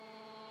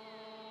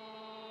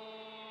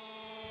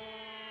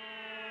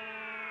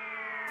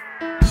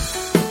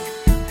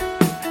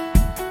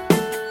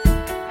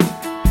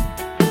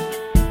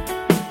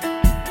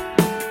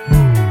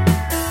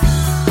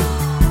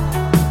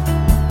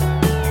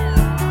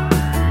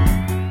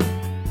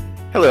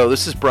Hello,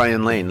 this is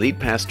Brian Lane, lead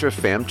pastor of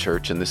FAM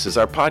Church, and this is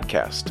our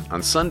podcast.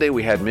 On Sunday,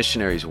 we had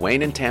missionaries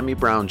Wayne and Tammy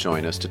Brown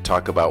join us to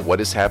talk about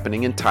what is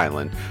happening in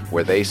Thailand,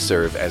 where they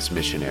serve as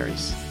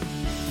missionaries.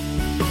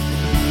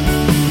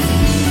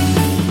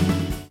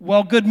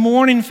 Well, good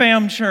morning,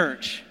 FAM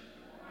Church.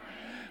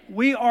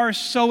 We are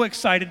so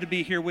excited to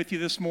be here with you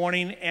this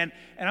morning, and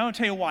I want to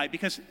tell you why.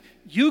 Because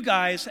you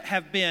guys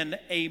have been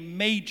a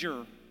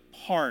major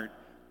part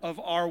of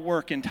our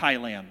work in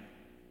Thailand.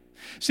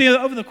 See,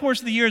 over the course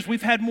of the years,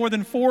 we've had more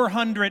than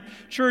 400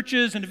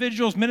 churches,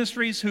 individuals,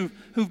 ministries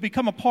who've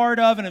become a part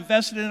of and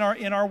invested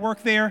in our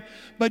work there.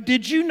 But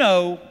did you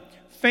know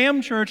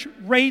FAM Church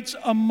rates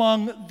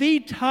among the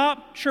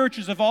top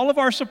churches of all of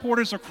our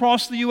supporters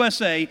across the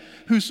USA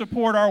who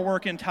support our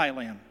work in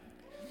Thailand?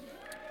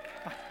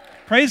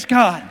 Praise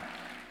God.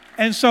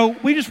 And so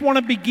we just want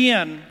to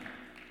begin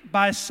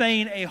by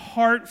saying a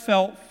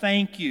heartfelt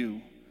thank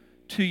you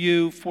to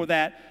you for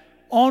that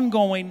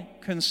ongoing,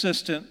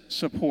 consistent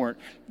support.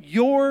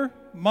 Your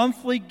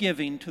monthly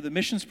giving to the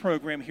missions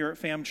program here at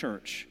FAM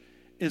Church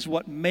is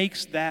what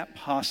makes that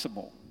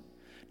possible.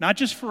 Not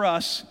just for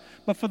us,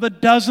 but for the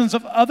dozens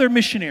of other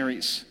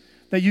missionaries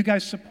that you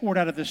guys support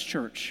out of this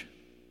church.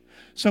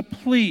 So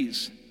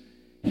please,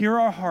 hear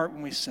our heart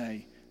when we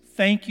say,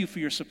 thank you for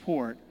your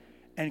support,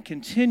 and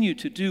continue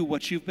to do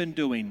what you've been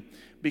doing,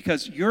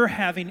 because you're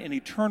having an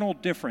eternal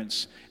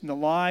difference in the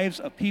lives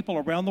of people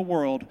around the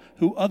world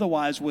who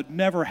otherwise would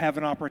never have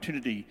an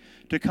opportunity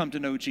to come to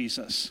know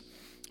Jesus.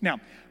 Now,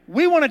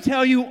 we want to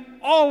tell you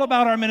all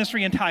about our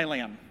ministry in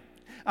Thailand.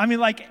 I mean,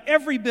 like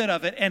every bit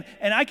of it, and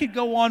I could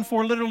go on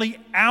for literally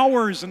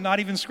hours and not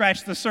even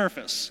scratch the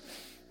surface.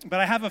 But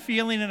I have a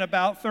feeling in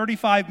about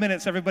 35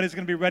 minutes, everybody's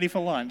going to be ready for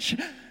lunch.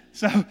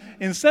 So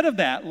instead of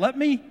that, let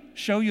me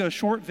show you a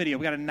short video.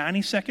 We got a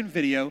 90-second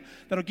video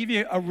that'll give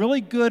you a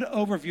really good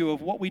overview of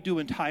what we do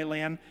in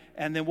Thailand,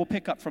 and then we'll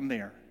pick up from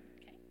there.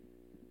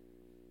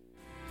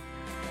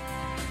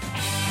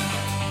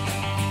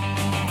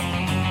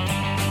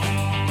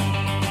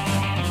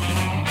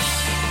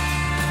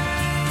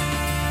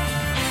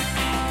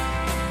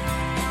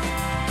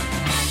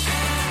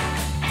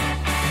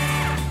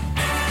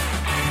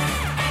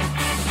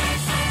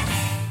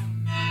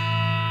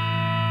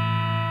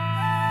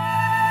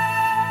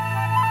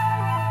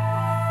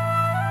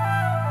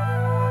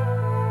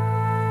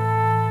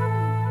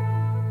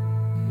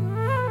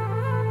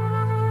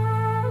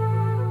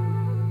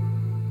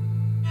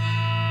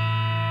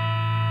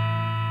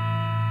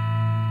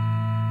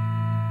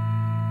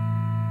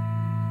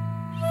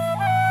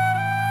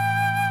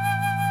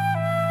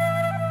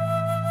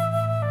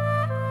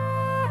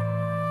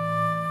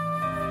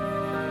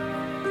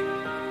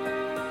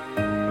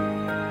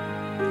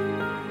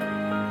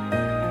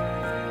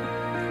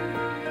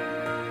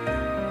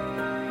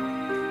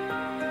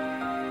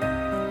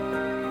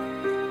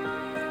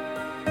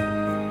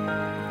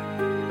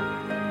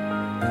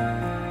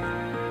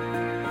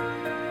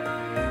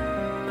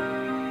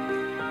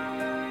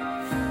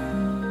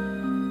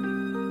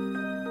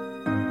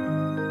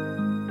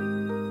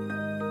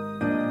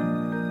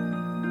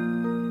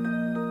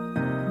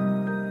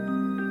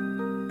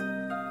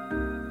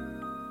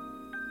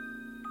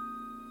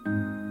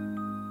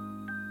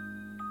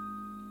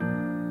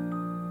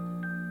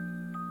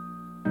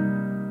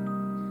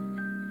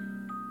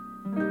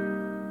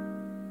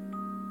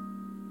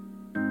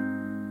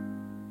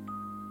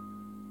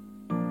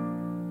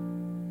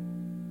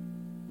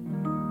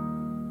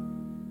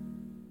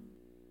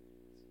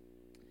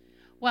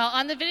 Well,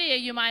 on the video,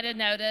 you might have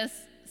noticed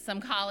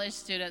some college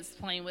students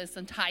playing with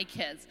some Thai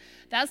kids.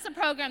 That's the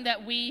program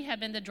that we have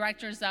been the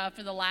directors of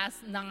for the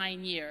last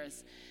 9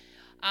 years.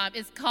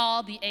 It's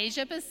called the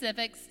Asia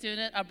Pacific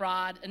Student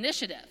Abroad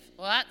Initiative.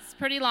 Well, that's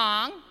pretty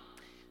long,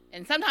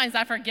 and sometimes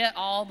I forget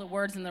all the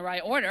words in the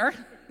right order.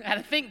 I had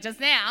to think just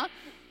now.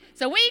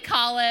 So we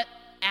call it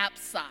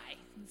APSI.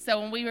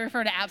 So when we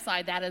refer to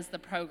APSI, that is the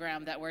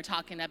program that we're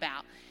talking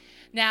about.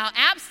 Now,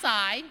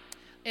 APSI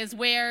is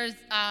where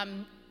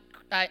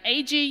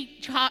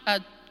AG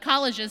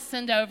colleges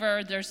send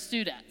over their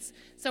students.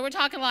 So we're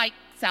talking like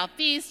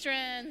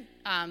Southeastern,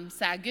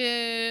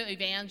 Sagu,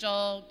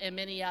 Evangel, and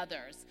many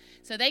others.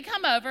 So they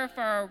come over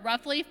for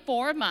roughly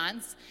 4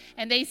 months,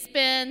 and they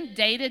spend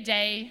day to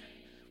day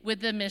with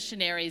the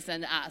missionaries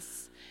and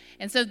us.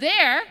 And so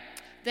they're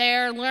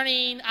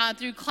learning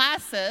through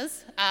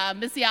classes,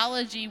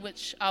 missiology,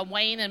 which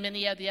Wayne and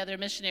many of the other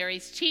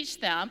missionaries teach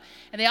them,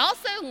 and they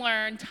also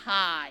learn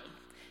Thai.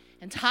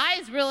 And Thai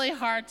is really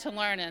hard to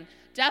learn, and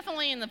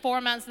definitely in the 4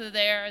 months that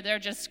they're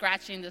just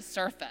scratching the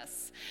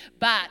surface.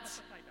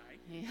 But,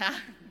 yeah,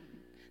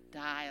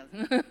 die.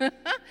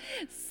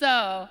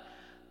 So,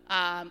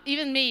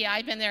 even me,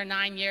 I've been there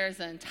 9 years,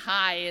 and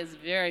Thai is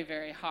very,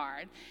 very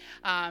hard.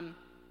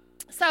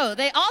 So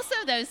they also,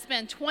 though,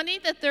 spend 20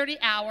 to 30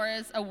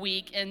 hours a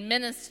week in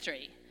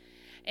ministry.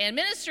 And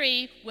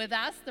ministry with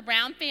us, the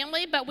Brown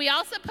family, but we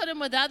also put them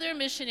with other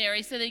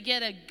missionaries so they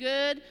get a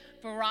good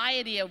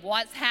variety of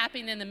what's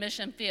happening in the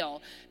mission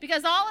field.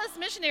 Because all us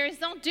missionaries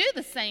don't do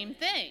the same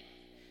thing.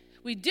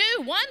 We do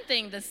one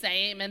thing the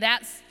same, and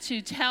that's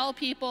to tell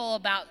people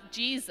about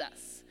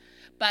Jesus.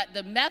 But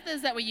the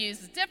methods that we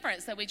use is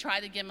different, so we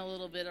try to give them a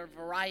little bit of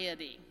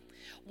variety.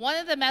 One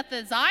of the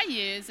methods I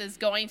use is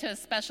going to a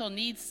special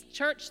needs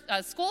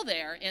school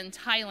there in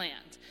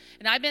Thailand.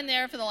 And I've been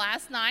there for the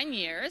last 9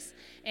 years.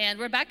 And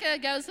Rebecca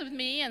goes with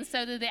me, and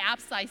so do the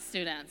APSI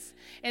students.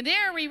 And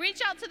there we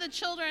reach out to the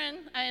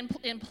children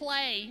and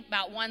play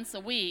about once a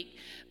week.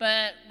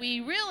 But we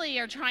really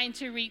are trying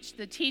to reach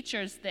the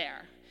teachers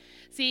there.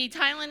 See,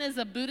 Thailand is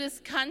a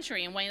Buddhist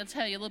country, and Wayne will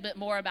tell you a little bit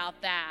more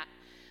about that.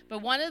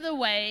 But one of the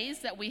ways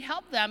that we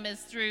help them is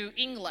through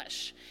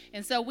English.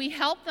 And so we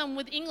help them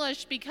with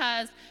English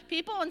because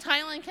people in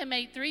Thailand can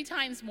make 3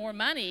 times more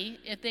money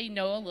if they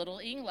know a little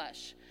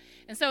English.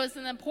 And so it's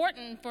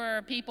important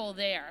for people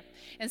there.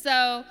 And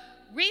so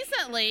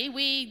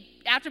recently,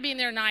 after being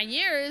there 9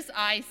 years,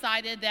 I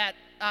decided that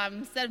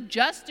instead of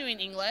just doing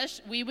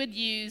English, we would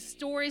use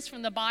stories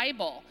from the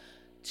Bible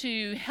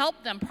to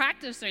help them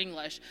practice their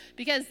English,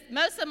 because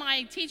most of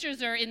my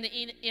teachers are in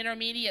the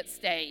intermediate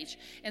stage.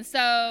 And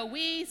so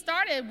we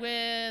started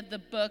with the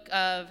book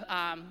of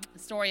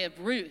story of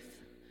Ruth.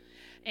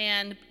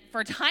 And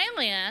for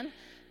Thailand,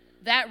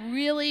 that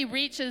really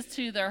reaches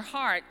to their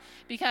heart,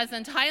 because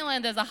in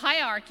Thailand there's a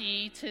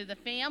hierarchy to the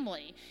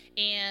family,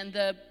 and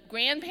the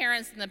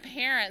grandparents and the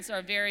parents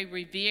are very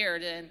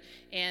revered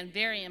and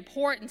very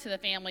important to the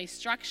family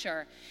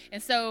structure.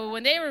 And so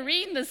when they were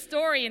reading the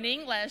story in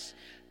English,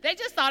 they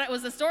just thought it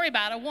was a story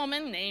about a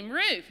woman named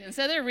Ruth. And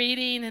so they're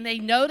reading, and they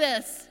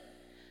notice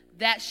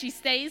that she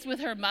stays with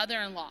her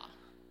mother-in-law,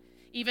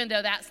 even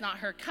though that's not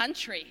her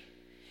country.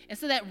 And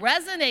so that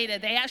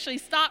resonated. They actually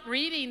stopped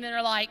reading, and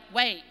they're like,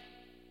 wait,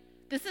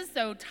 this is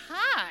so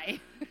Thai.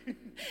 And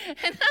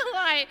I'm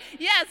like,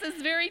 yes,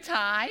 it's very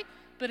Thai,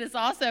 but it's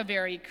also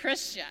very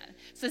Christian.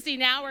 So see,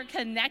 now we're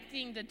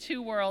connecting the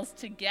two worlds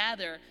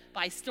together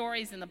by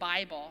stories in the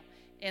Bible.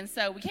 And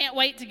so we can't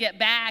wait to get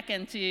back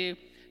and to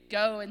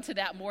go into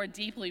that more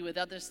deeply with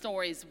other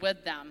stories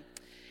with them.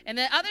 And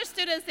the other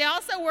students, they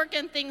also work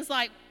in things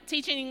like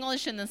teaching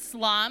English in the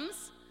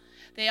slums.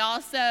 They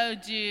also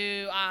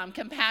do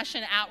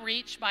compassion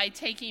outreach by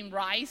taking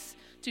rice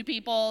to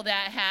people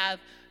that have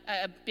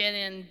been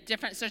in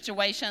different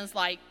situations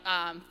like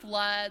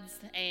floods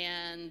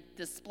and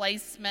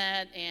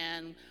displacement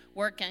and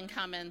work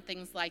income and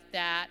things like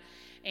that.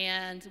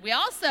 And we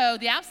also,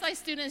 the APSI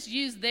students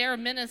use their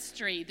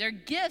ministry, their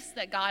gifts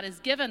that God has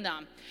given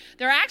them.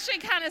 They're actually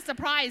kind of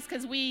surprised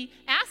because we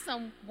ask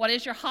them, what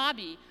is your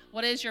hobby?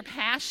 What is your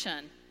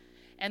passion?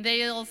 And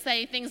they'll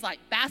say things like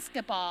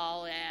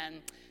basketball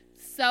and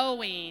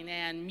sewing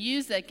and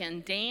music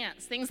and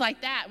dance, things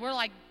like that. We're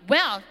like,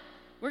 well,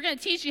 we're going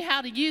to teach you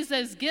how to use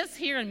those gifts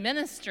here in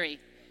ministry.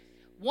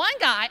 One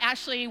guy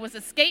actually was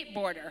a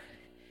skateboarder.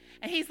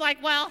 And he's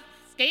like, well,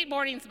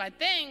 skateboarding's my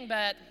thing,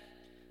 but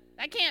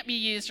that can't be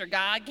used for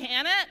God,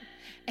 can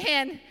it?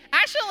 And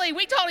actually,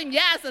 we told him,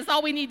 yes, that's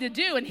all we need to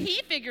do. And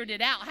he figured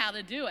it out how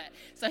to do it.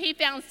 So he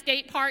found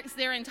skate parks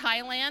there in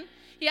Thailand.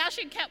 He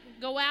actually kept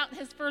go out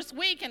his first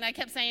week, and I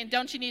kept saying,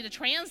 don't you need a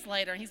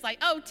translator? And he's like,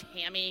 oh,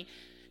 Tammy,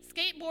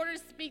 skateboarders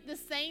speak the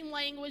same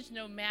language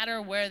no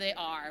matter where they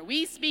are.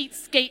 We speak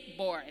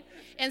skateboard.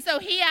 And so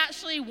he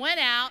actually went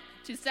out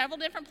to several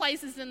different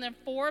places in the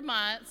 4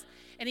 months,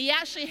 and he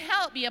actually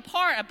helped be a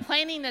part of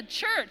planning a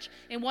church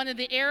in one of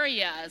the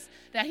areas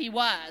that he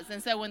was.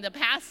 And so when the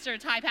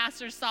Thai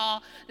pastor saw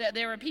that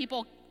there were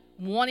people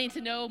wanting to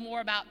know more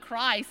about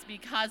Christ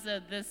because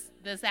of this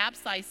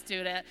APSI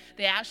student,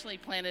 they actually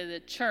planted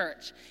a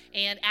church.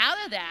 And out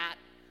of that,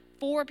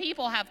 4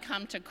 people have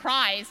come to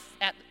Christ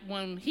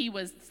when he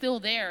was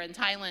still there in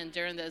Thailand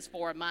during those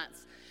 4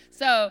 months.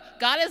 So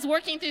God is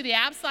working through the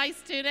APSI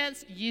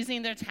students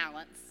using their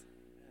talents.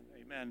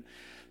 Amen.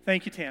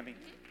 Thank you, Tammy.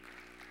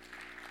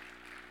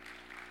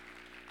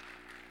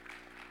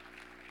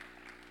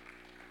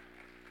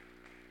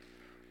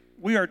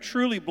 We are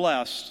truly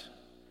blessed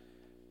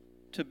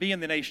to be in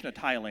the nation of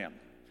Thailand.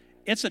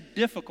 It's a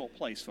difficult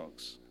place,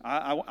 folks.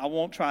 I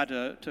won't try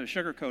to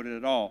sugarcoat it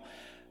at all.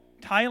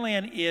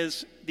 Thailand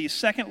is the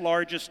second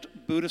largest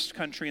Buddhist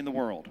country in the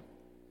world,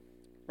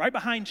 right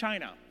behind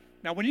China.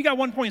 Now, when you got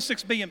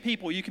 1.6 billion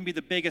people, you can be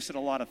the biggest at a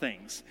lot of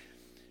things.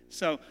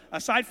 So,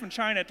 aside from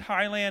China,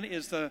 Thailand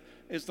is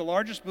the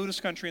largest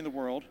Buddhist country in the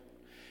world.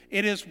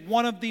 It is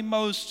one of the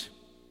most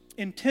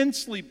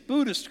intensely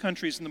Buddhist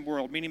countries in the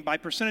world, meaning by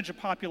percentage of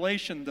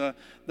population,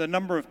 the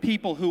number of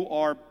people who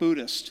are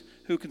Buddhist,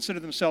 who consider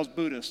themselves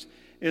Buddhist,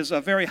 is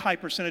a very high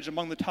percentage,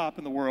 among the top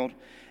in the world.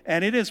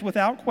 And it is,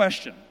 without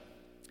question,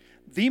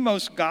 the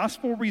most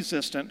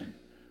gospel-resistant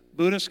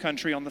Buddhist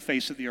country on the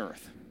face of the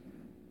earth.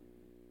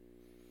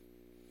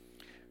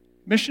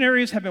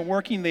 Missionaries have been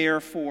working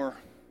there for,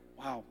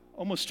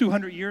 almost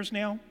 200 years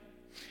now.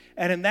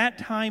 And in that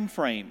time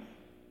frame,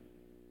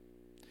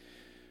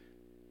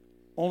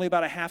 only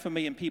about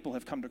 500,000 people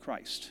have come to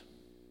Christ.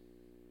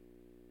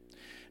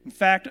 In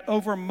fact,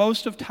 over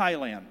most of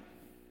Thailand,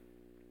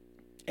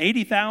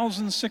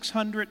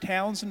 80,600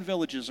 towns and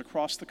villages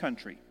across the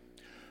country,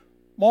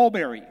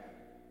 Mulberry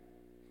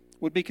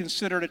would be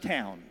considered a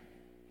town.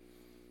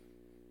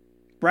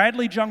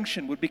 Bradley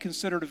Junction would be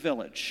considered a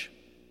village.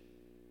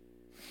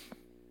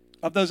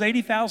 Of those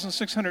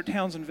 80,600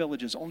 towns and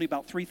villages, only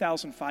about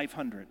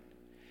 3,500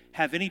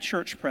 have any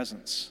church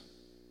presence,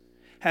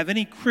 have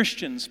any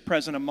Christians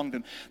present among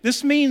them.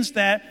 This means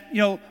that,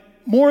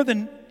 more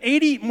than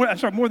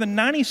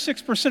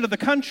 96% of the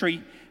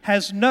country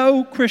has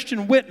no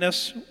Christian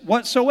witness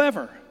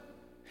whatsoever.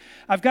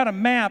 I've got a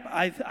map,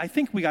 I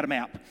think we got a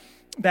map,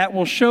 that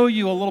will show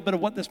you a little bit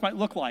of what this might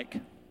look like.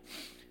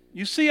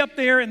 You see up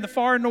there in the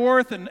far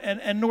north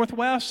and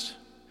northwest,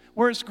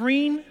 where it's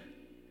green,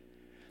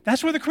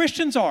 that's where the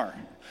Christians are.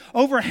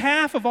 Over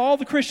half of all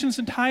the Christians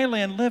in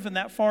Thailand live in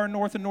that far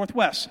north and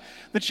northwest.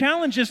 The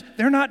challenge is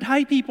they're not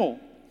Thai people.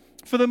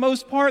 For the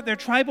most part, they're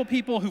tribal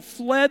people who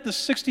fled the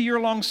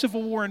 60-year-long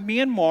civil war in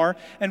Myanmar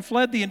and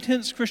fled the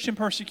intense Christian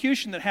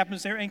persecution that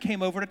happens there and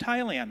came over to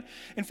Thailand.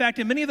 In fact,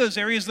 in many of those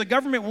areas, the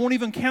government won't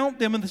even count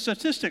them in the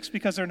statistics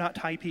because they're not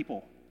Thai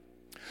people.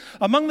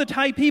 Among the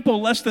Thai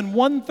people, less than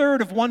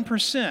 1/3 of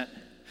 1%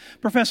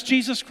 profess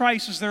Jesus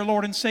Christ as their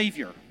Lord and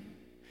Savior.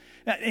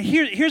 Now,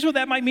 here's what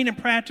that might mean in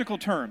practical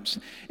terms.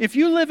 If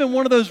you live in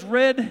one of those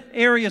red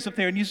areas up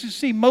there, and you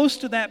see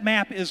most of that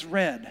map is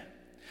red.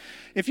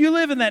 If you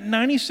live in that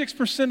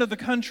 96% of the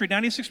country,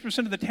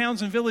 96% of the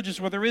towns and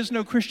villages where there is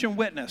no Christian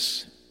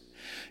witness,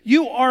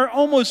 you are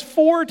almost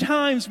 4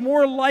 times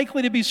more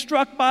likely to be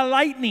struck by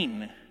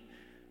lightning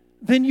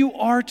than you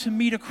are to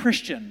meet a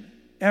Christian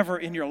ever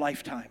in your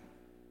lifetime.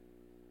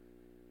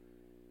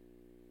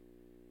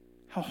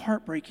 How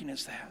heartbreaking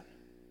is that?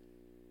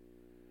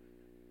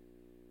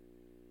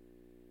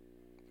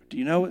 Do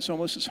you know it's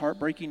almost as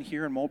heartbreaking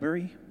here in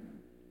Mulberry?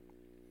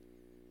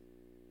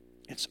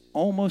 It's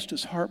almost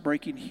as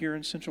heartbreaking here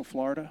in Central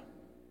Florida.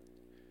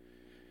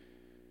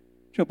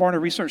 Joe Barna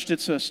Research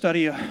did a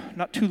study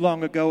not too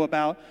long ago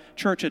about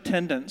church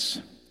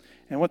attendance.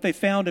 And what they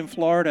found in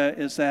Florida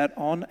is that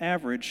on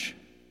average,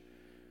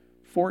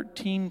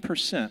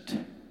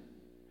 14%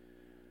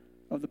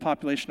 of the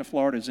population of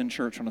Florida is in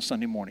church on a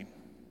Sunday morning.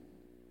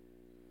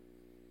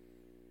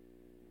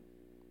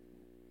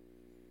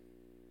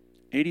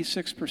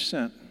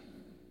 %86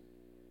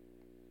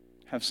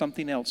 have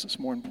something else that's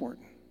more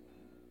important.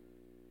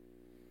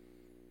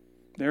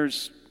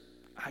 There's,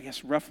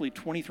 roughly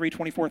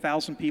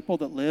 24,000 people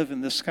that live in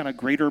this kind of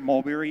greater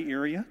Mulberry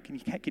area.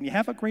 Can you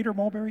have a greater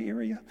Mulberry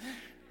area?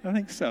 I don't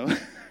think so.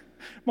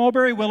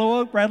 Mulberry, Willow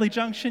Oak, Bradley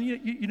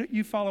Junction,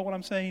 you follow what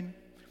I'm saying?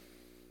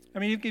 I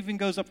mean, it even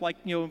goes up like,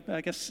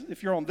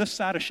 if you're on this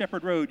side of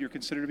Shepherd Road, you're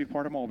considered to be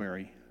part of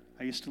Mulberry.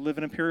 I used to live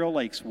in Imperial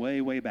Lakes way,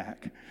 way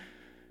back.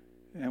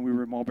 And we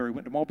were at Mulberry,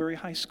 went to Mulberry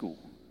High School.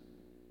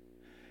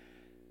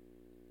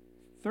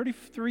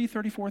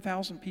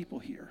 34,000 people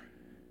here.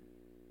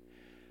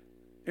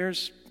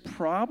 There's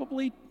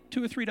probably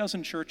 2 or 3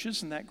 dozen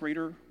churches in that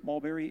greater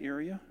Mulberry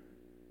area.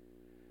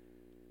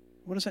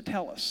 What does that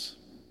tell us?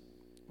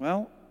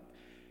 Well,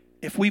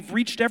 if we've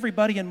reached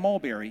everybody in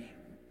Mulberry,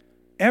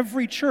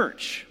 every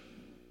church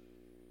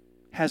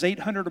has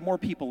 800 or more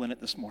people in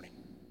it this morning.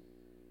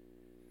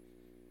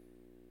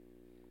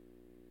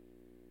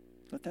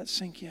 Let that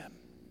sink in.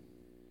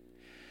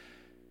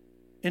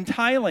 In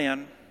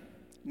Thailand,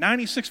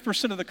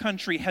 96% of the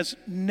country has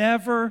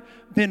never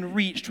been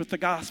reached with the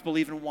gospel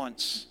even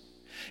once.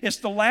 It's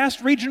the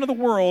last region of the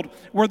world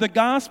where the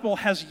gospel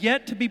has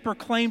yet to be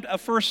proclaimed a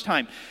first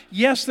time.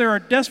 Yes, there are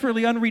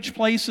desperately unreached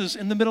places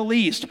in the Middle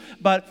East,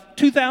 but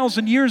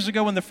 2,000 years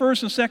ago in the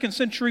 1st and 2nd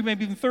century,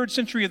 maybe even 3rd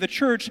century of the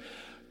church,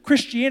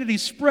 Christianity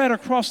spread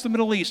across the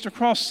Middle East,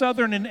 across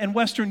southern and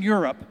western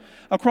Europe,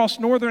 across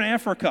northern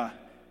Africa.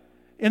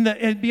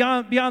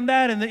 Beyond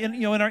that,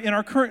 in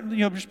our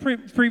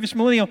current previous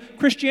millennium,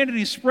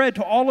 Christianity spread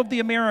to all of the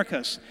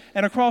Americas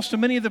and across to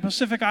many of the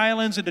Pacific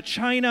Islands, into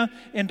China,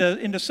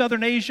 into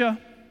Southern Asia,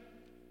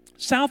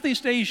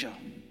 Southeast Asia.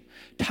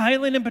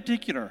 Thailand in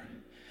particular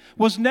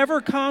was never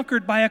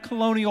conquered by a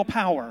colonial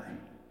power.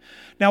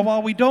 Now,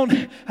 while I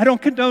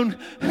don't condone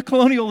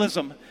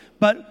colonialism,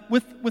 but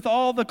with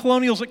all the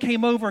colonials that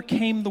came over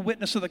came the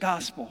witness of the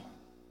gospel.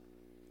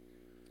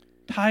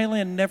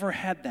 Thailand never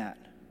had that.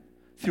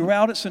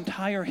 Throughout its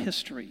entire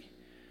history,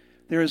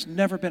 there has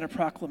never been a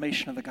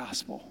proclamation of the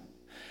gospel.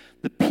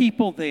 The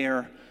people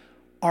there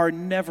are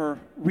never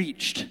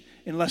reached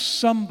unless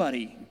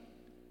somebody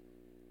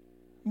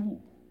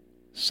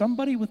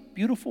with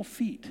beautiful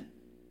feet.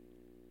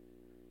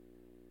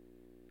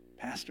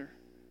 Pastor,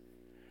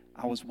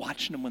 I was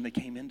watching them when they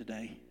came in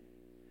today.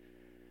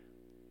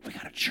 We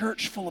got a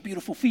church full of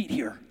beautiful feet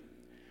here.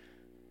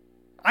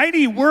 I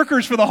need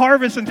workers for the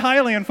harvest in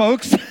Thailand,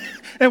 folks.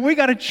 And we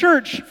got a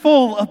church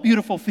full of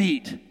beautiful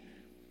feet.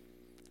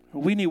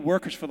 We need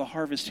workers for the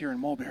harvest here in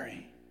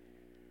Mulberry.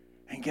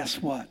 And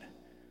guess what?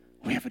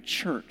 We have a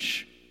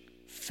church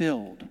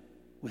filled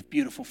with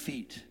beautiful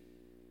feet.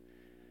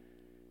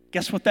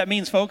 Guess what that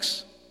means,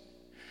 folks?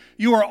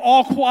 You are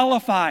all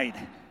qualified.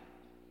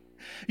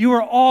 You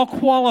are all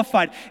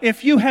qualified.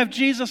 If you have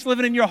Jesus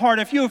living in your heart,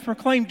 if you have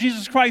proclaimed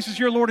Jesus Christ as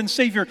your Lord and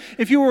Savior,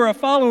 if you are a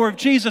follower of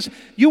Jesus,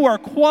 you are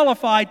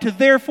qualified to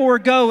therefore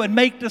go and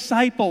make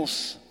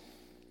disciples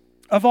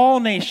of all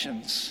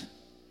nations.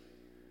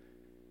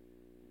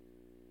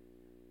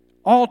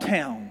 all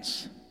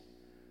towns,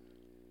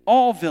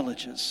 all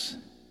villages.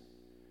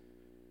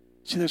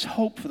 See, there's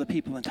hope for the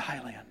people in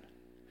Thailand.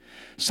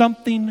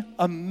 Something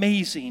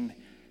amazing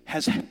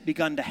has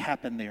begun to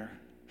happen there.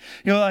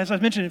 You know, as I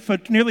mentioned, for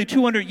nearly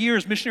 200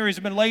 years, missionaries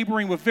have been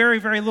laboring with very,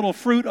 very little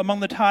fruit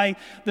among the Thai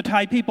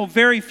people,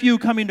 very few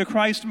coming to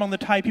Christ among the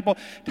Thai people.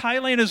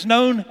 Thailand is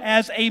known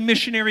as a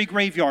missionary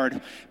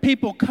graveyard.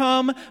 People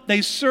come,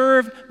 they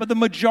serve, but the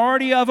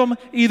majority of them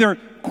either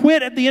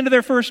quit at the end of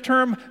their first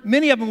term.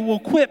 Many of them will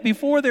quit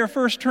before their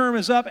first term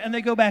is up, and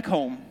they go back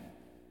home.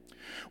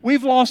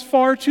 We've lost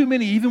far too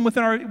many, even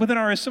within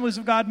our Assemblies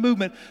of God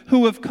movement,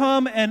 who have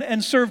come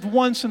and served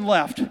once and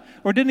left,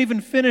 or didn't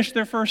even finish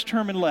their first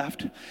term and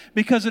left,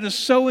 because it is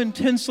so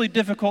intensely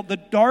difficult. The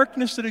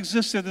darkness that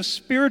exists there, the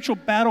spiritual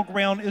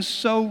battleground is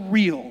so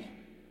real.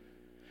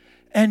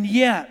 And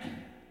yet,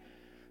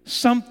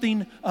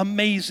 something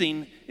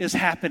amazing is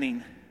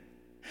happening.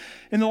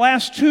 In the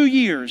last 2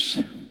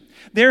 years,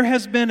 there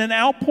has been an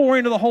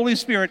outpouring of the Holy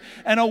Spirit,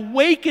 an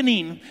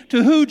awakening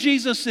to who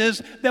Jesus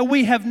is that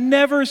we have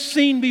never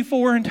seen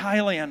before in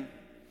Thailand.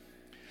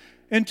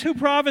 In 2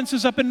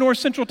 provinces up in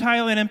north-central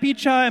Thailand, in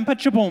Picha and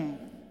Pachapum.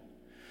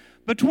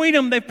 Between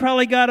them, they've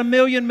probably got 1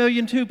 million,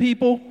 1,000,002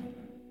 people.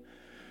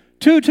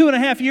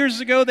 2.5 years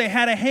ago, they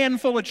had a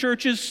handful of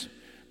churches,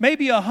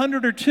 maybe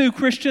 100 or 2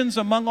 Christians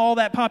among all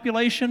that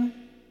population.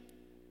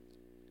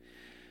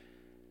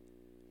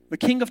 The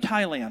king of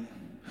Thailand,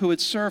 who had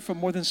served for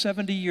more than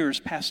 70 years,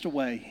 passed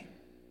away.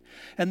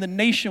 And the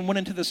nation went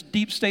into this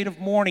deep state of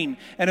mourning.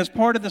 And as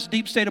part of this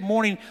deep state of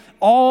mourning,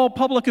 all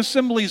public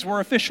assemblies were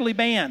officially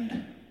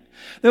banned.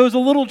 There was a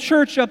little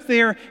church up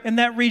there in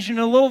that region,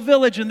 a little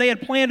village, and they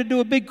had planned to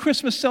do a big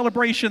Christmas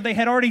celebration. They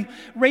had already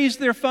raised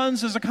their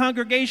funds as a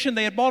congregation.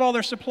 They had bought all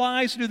their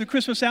supplies to do the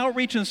Christmas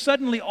outreach, and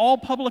suddenly all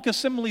public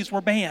assemblies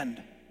were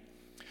banned.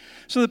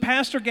 So the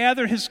pastor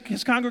gathered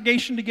his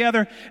congregation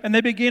together, and they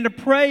began to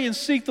pray and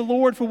seek the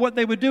Lord for what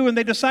they would do. And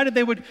they decided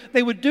they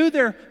would do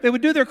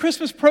their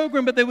Christmas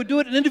program, but they would do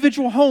it in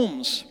individual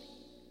homes.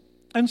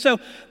 And so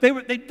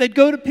they'd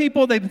go to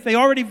people. They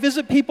already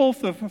visit people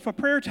for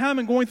prayer time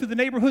and going through the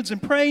neighborhoods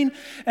and praying.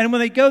 And when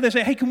they go, they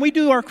say, "Hey, can we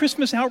do our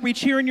Christmas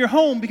outreach here in your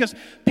home?" Because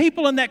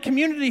people in that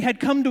community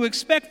had come to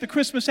expect the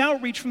Christmas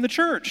outreach from the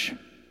church.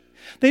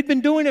 They'd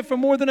been doing it for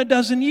more than a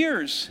dozen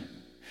years.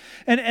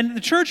 And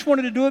the church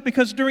wanted to do it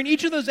because during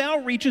each of those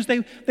outreaches,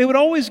 they would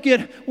always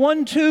get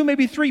 1, 2,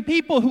 maybe 3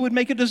 people who would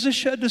make a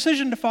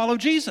decision to follow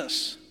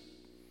Jesus.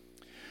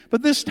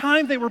 But this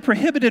time, they were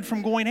prohibited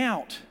from going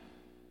out.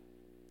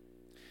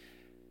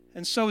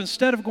 And so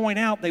instead of going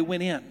out, they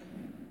went in.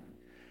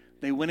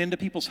 They went into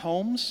people's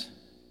homes.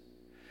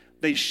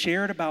 They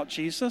shared about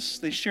Jesus.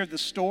 They shared the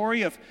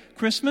story of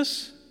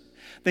Christmas.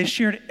 They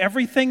shared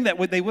everything that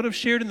they would have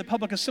shared in the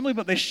public assembly,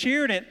 but they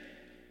shared it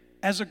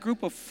as a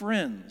group of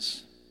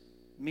friends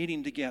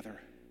meeting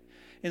together.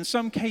 In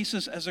some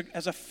cases,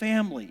 as a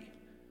family,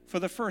 for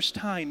the first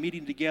time,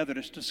 meeting together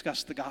to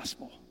discuss the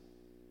gospel.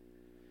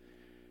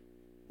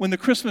 When the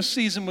Christmas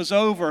season was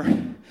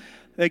over,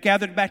 they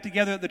gathered back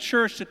together at the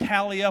church to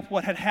tally up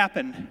what had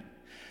happened.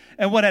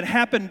 And what had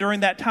happened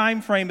during that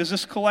time frame is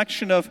this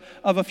collection of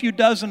a few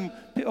dozen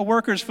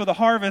workers for the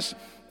harvest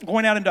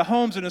going out into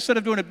homes, and instead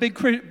of doing a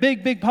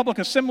big public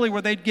assembly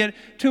where they'd get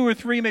 2 or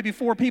 3, maybe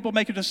 4 people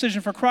make a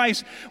decision for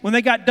Christ, when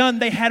they got done,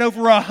 they had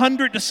over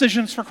 100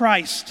 decisions for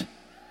Christ.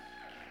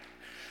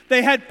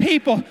 They had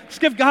people, let's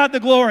give God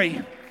the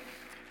glory.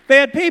 They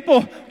had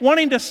people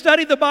wanting to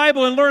study the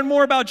Bible and learn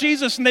more about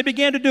Jesus, and they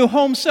began to do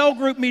home cell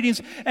group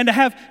meetings and to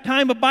have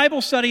time of Bible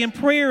study and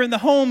prayer in the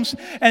homes.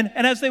 And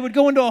as they would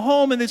go into a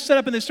home and they'd set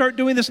up and they'd start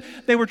doing this,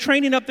 they were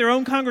training up their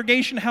own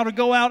congregation how to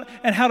go out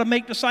and how to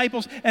make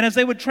disciples. And as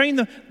they would train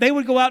them, they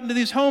would go out into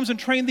these homes and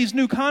train these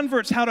new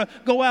converts how to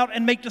go out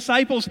and make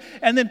disciples.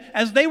 And then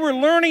as they were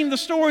learning the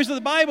stories of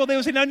the Bible, they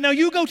would say, now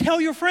you go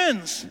tell your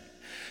friends.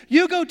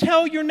 You go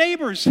tell your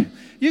neighbors.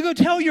 You go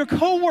tell your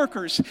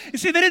coworkers. You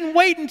see, they didn't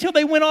wait until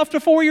they went off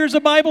to 4 years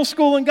of Bible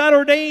school and got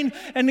ordained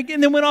and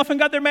then went off and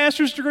got their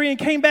master's degree and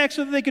came back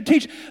so that they could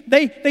teach.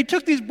 They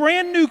took these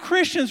brand new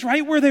Christians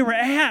right where they were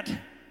at,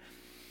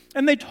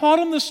 and they taught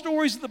them the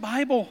stories of the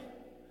Bible.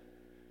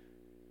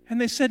 And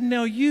they said,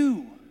 now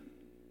you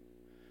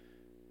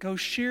go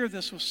share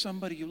this with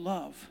somebody you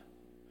love.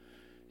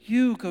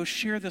 You go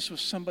share this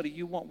with somebody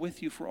you want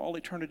with you for all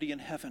eternity in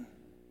heaven.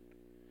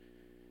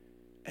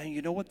 And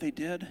you know what they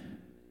did?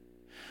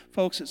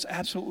 Folks, it's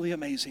absolutely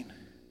amazing.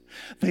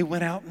 They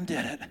went out and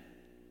did it.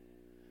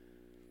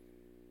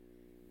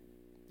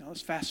 Now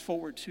let's fast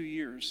forward 2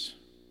 years.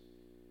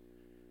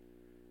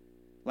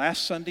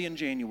 Last Sunday in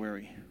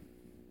January,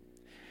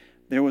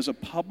 there was a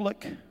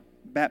public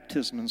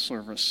baptism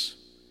service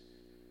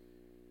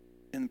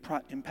in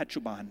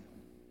Phetchabun,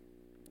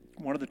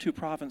 one of the 2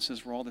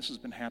 provinces where all this has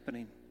been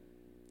happening.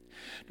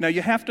 Now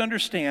you have to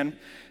understand,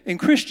 in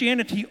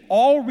Christianity,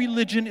 all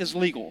religion is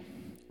legal.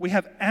 We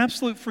have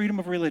absolute freedom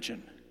of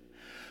religion.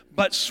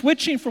 But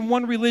switching from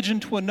one religion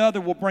to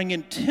another will bring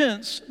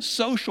intense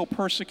social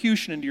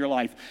persecution into your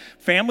life.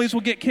 Families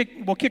will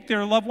kick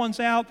their loved ones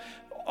out.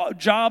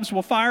 jobs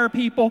will fire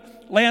people.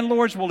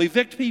 Landlords will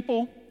evict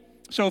people.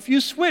 So if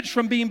you switch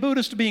from being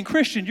Buddhist to being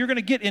Christian, you're going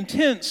to get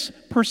intense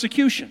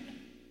persecution.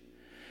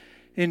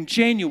 In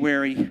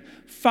January,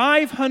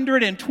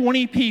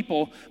 520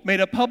 people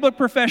made a public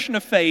profession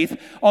of faith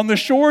on the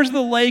shores of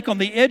the lake, on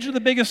the edge of the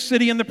biggest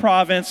city in the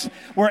province,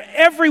 where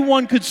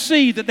everyone could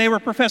see that they were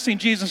professing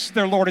Jesus as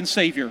their Lord and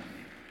Savior.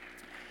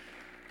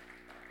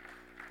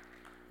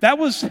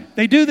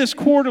 They do this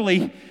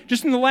quarterly.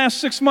 Just in the last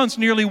 6 months,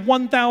 nearly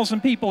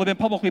 1,000 people have been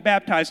publicly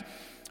baptized.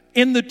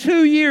 In the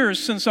 2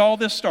 years since all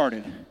this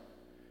started,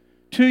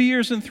 2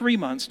 years and 3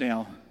 months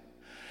now,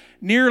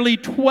 nearly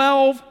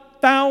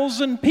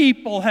 12,000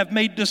 people have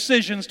made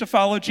decisions to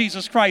follow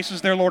Jesus Christ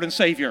as their Lord and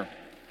Savior.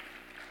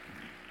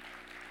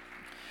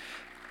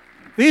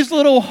 These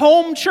little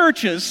home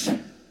churches,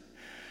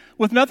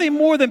 with nothing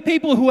more than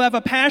people who have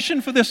a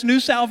passion for this new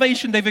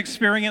salvation they've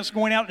experienced,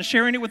 going out and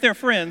sharing it with their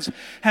friends,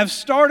 have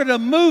started a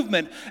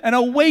movement, an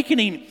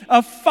awakening,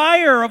 a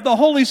fire of the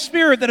Holy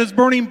Spirit that is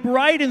burning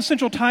bright in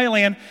central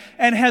Thailand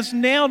and has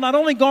now not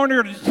only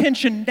garnered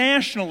attention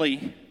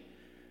nationally,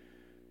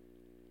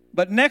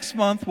 but next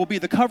month will be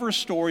the cover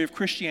story of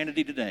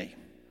Christianity Today.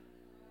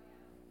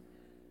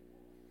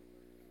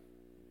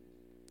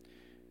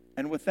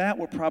 And with that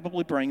will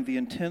probably bring the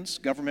intense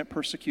government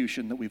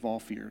persecution that we've all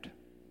feared.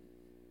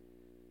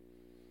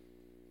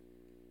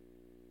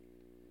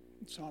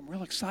 So I'm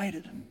real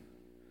excited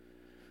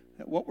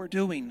that what we're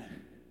doing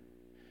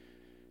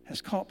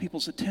has caught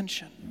people's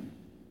attention.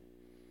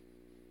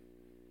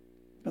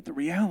 But the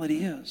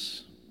reality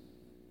is,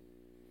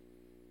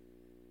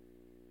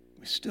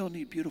 we still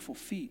need beautiful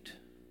feet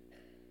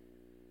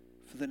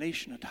for the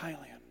nation of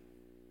Thailand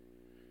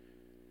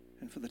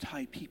and for the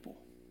Thai people.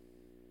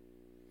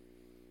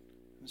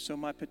 And so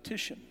my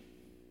petition,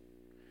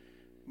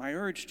 my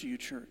urge to you,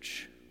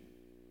 church,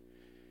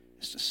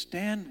 is to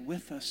stand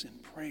with us in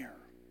prayer.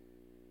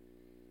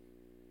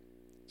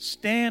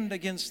 Stand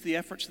against the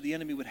efforts that the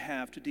enemy would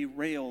have to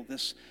derail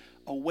this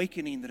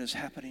awakening that is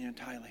happening in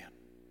Thailand.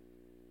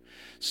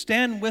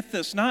 Stand with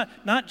us, not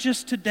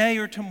just today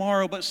or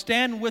tomorrow, but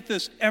stand with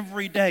us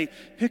every day.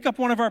 Pick up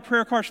one of our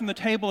prayer cards from the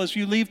table as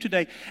you leave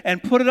today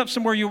and put it up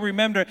somewhere you'll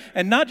remember.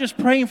 And not just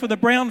praying for the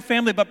Brown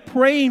family, but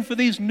praying for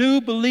these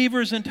new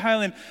believers in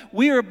Thailand.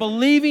 We are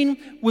believing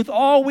with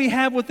all we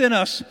have within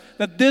us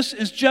that this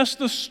is just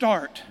the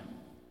start.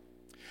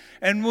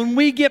 And when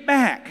we get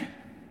back,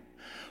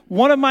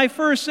 one of my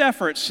first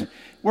efforts,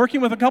 working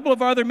with a couple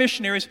of other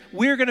missionaries,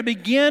 we're going to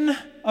begin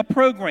a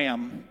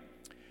program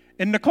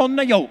in Nakhon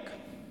Nayok.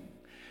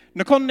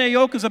 Nakhon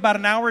Nayok is about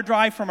an hour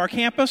drive from our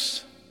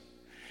campus.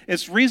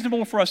 It's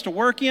reasonable for us to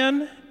work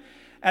in.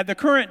 At the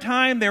current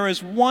time, there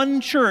is one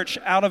church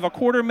out of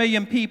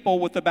 250,000 people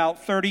with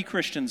about 30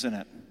 Christians in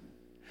it.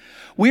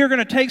 We are going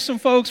to take some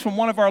folks from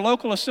one of our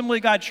local Assembly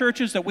of God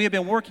churches that we have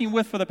been working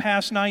with for the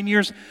past 9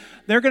 years.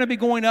 They're going to be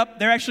going up.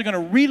 They're actually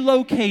going to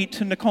relocate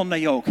to Nakhon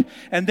Nayok.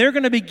 And they're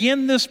going to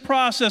begin this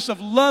process of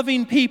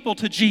loving people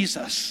to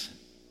Jesus.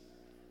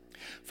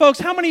 Folks,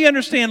 how many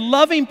understand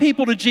loving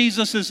people to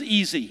Jesus is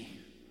easy?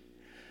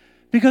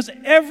 Because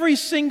every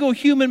single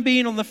human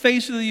being on the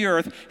face of the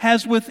earth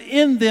has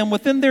within them,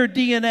 within their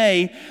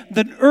DNA,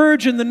 the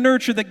urge and the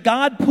nurture that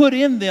God put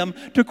in them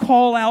to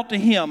call out to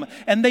Him.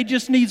 And they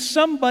just need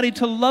somebody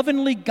to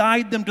lovingly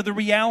guide them to the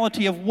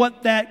reality of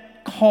what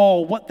that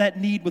call, what that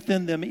need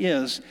within them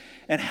is,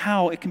 and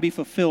how it can be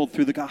fulfilled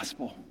through the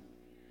gospel.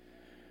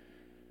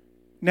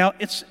 Now,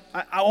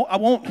 I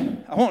won't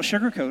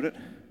sugarcoat it.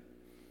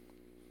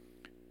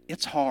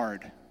 It's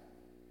hard.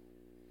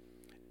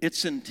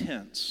 It's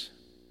intense.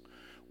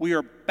 We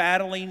are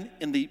battling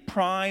in the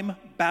prime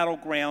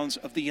battlegrounds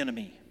of the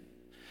enemy.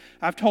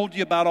 I've told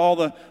you about all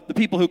the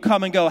people who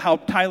come and go, how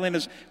Thailand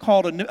is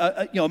called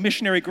a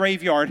missionary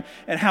graveyard,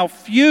 and how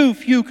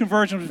few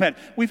conversions we've had.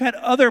 We've had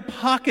other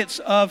pockets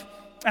of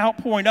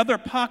outpouring, other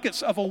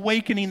pockets of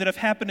awakening that have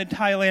happened in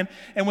Thailand,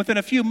 and within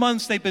a few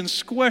months they've been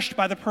squished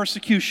by the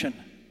persecution.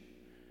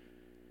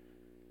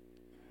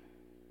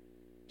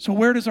 So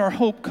where does our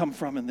hope come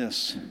from in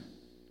this?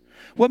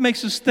 What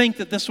makes us think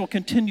that this will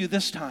continue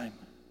this time?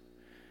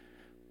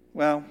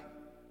 Well,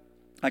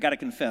 I got to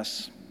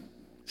confess.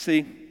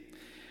 See,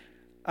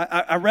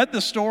 I read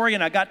the story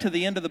and I got to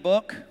the end of the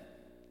book,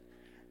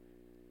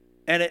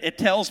 and it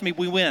tells me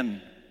we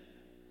win.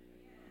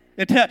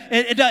 It does.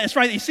 It's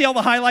right. You see all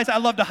the highlights? I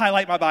love to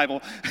highlight my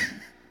Bible.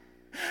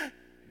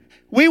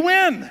 We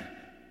win.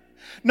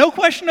 No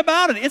question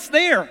about it. It's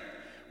there.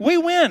 We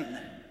win.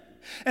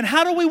 And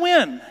how do we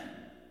win?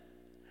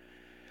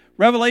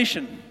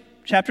 Revelation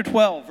chapter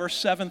 12, verse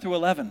 7 through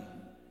 11.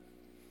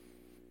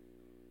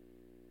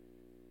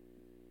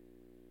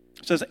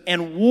 It says,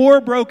 "And war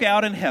broke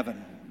out in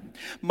heaven.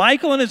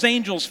 Michael and his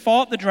angels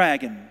fought the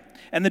dragon,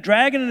 and the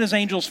dragon and his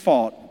angels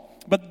fought.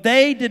 But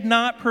they did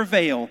not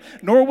prevail,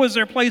 nor was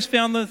their place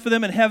found for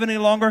them in heaven any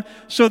longer.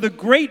 So the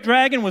great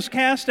dragon was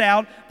cast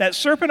out, that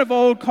serpent of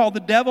old called the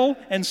devil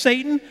and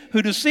Satan,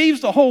 who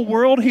deceives the whole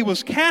world. He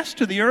was cast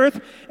to the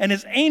earth, and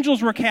his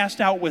angels were cast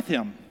out with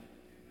him."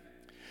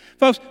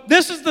 Folks,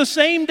 this is the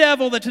same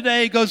devil that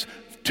today goes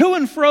to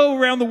and fro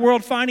around the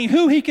world, finding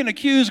who he can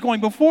accuse,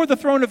 going before the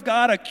throne of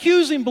God,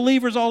 accusing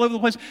believers all over the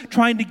place,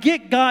 trying to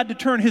get God to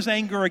turn his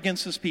anger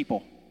against his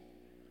people.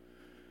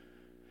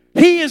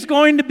 He is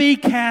going to be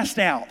cast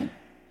out.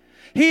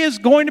 He is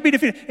going to be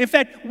defeated. In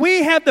fact,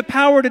 we have the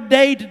power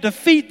today to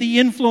defeat the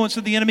influence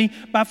of the enemy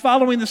by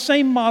following the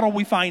same model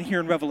we find here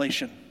in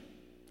Revelation.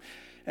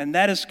 And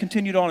that is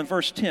continued on in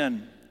verse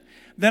 10.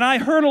 Then I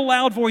heard a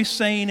loud voice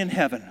saying in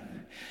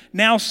heaven,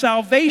 now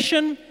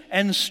salvation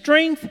and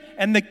strength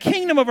and the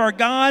kingdom of our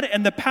God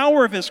and the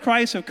power of his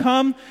Christ have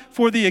come,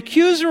 for the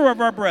accuser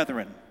of our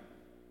brethren,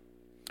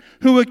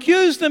 who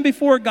accused them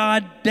before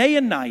God day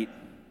and night,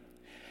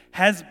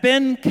 has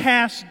been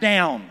cast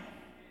down.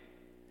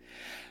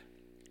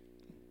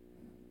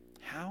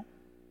 How?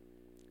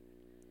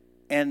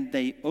 And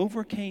they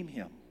overcame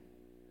him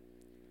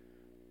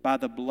by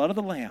the blood of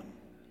the Lamb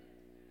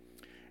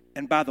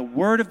and by the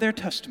word of their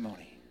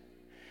testimony.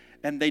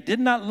 And they did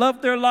not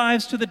love their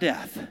lives to the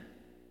death.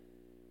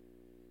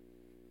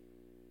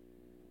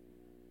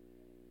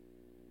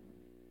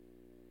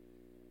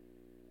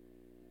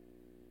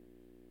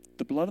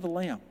 The blood of the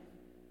Lamb.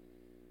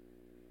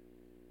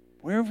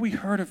 Where have we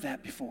heard of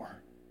that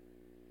before?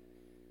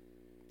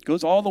 It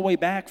goes all the way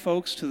back,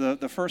 folks, to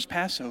the first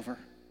Passover.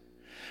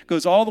 It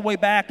goes all the way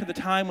back to the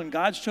time when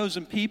God's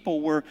chosen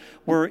people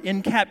were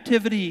in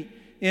captivity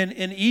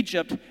in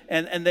Egypt,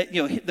 and that,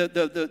 you know,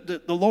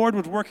 the Lord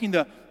was working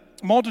the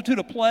multitude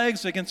of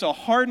plagues against a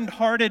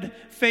hardened-hearted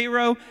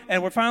Pharaoh,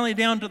 and we're finally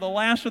down to the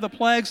last of the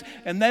plagues,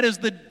 and that is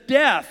the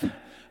death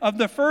of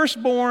the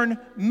firstborn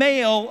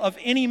male of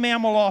any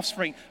mammal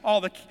offspring. All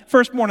the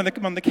firstborn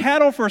among the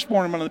cattle,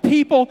 firstborn among the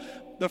people,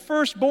 the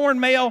firstborn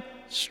male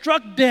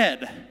struck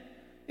dead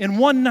in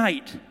one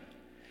night,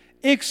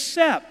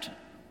 except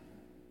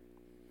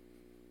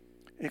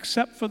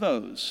for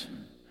those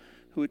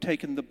who had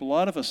taken the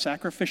blood of a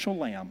sacrificial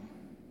lamb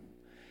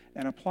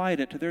and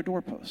applied it to their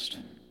doorpost.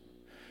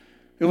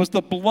 It was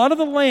the blood of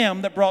the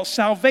Lamb that brought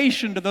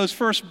salvation to those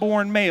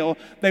firstborn male.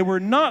 They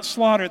were not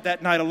slaughtered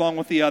that night along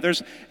with the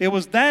others. It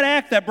was that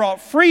act that brought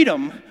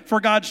freedom for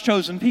God's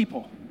chosen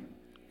people.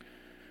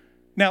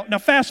 Now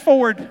fast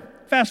forward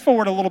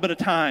a little bit of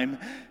time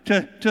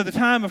to the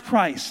time of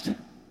Christ.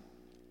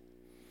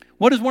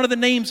 What is one of the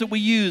names that we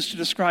use to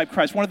describe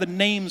Christ? One of the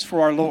names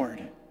for our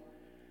Lord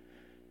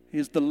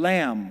is the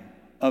Lamb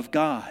of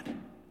God,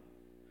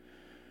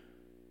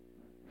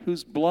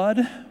 whose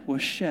blood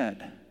was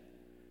shed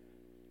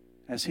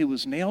as he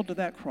was nailed to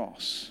that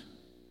cross,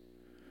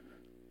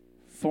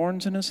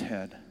 thorns in his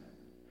head,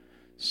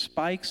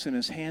 spikes in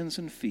his hands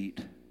and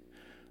feet,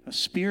 a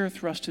spear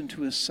thrust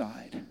into his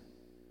side.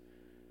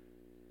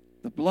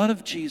 The blood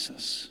of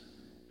Jesus,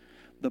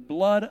 the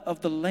blood of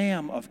the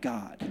Lamb of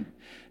God,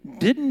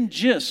 didn't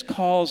just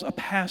cause a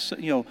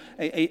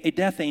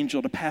death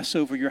angel to pass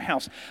over your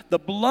house. The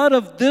blood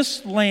of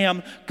this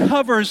Lamb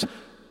covers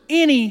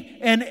any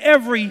and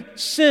every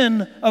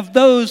sin of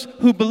those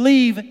who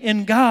believe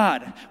in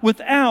God,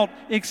 without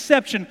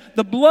exception.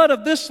 The blood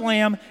of this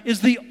Lamb is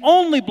the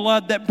only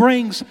blood that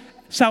brings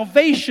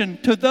salvation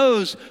to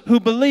those who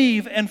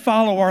believe and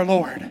follow our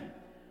Lord.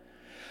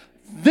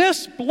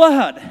 This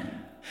blood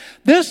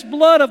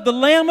of the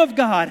Lamb of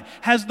God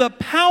has the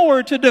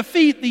power to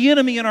defeat the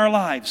enemy in our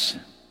lives.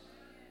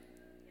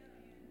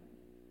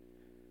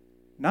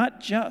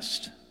 Not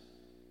just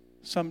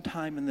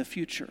sometime in the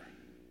future.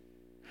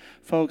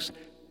 Folks,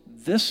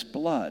 this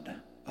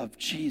blood of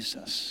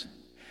Jesus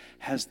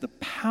has the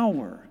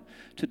power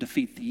to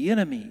defeat the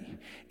enemy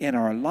in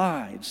our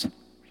lives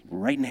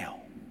right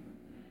now.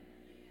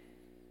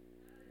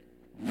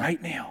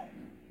 Right now.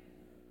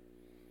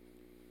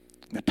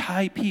 The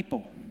Thai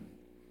people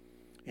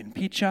in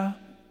Picha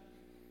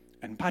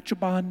and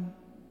Pachuban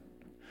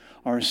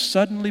are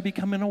suddenly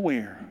becoming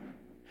aware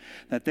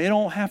that they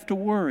don't have to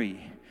worry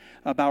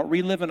about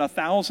reliving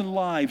 1,000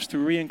 lives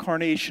through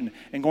reincarnation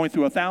and going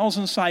through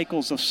 1,000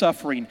 cycles of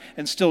suffering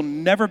and still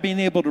never being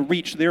able to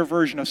reach their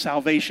version of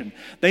salvation.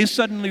 They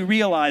suddenly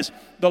realize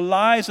the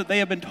lies that they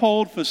have been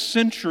told for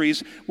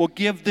centuries will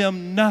give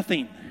them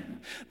nothing.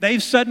 They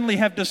suddenly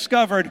have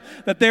discovered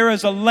that there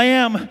is a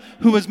lamb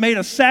who has made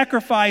a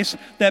sacrifice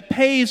that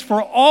pays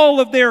for all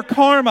of their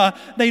karma.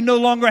 They no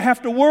longer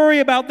have to worry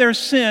about their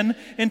sin.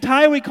 In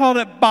Thai we call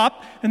it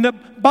bop, and the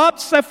bop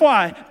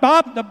sefwai.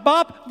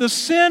 The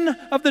sin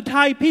of the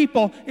Thai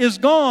people is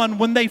gone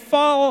when they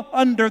fall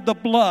under the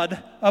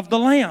blood of the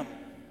Lamb.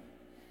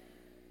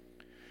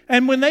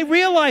 And when they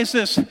realize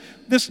this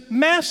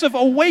massive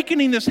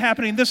awakening that's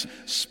happening, this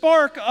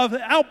spark of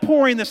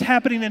outpouring that's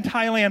happening in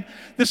Thailand,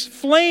 this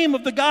flame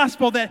of the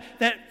gospel that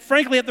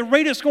frankly, at the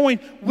rate it's going,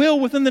 will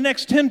within the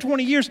next 10,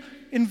 20 years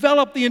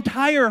envelop the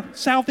entire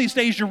Southeast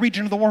Asia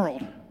region of the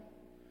world.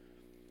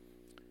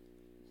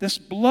 This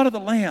blood of the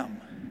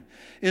Lamb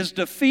is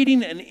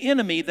defeating an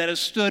enemy that has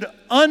stood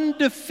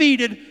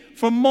undefeated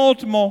for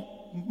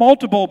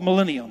multiple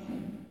millennium.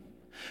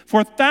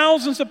 For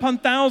thousands upon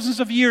thousands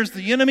of years,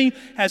 the enemy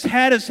has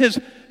had as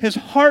his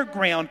heart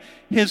ground,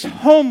 his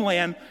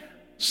homeland,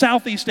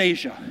 Southeast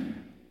Asia.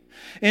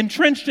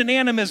 entrenched in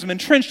animism,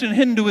 entrenched in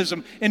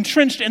Hinduism,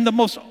 entrenched in the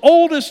most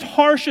oldest,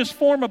 harshest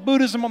form of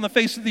Buddhism on the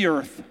face of the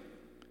earth.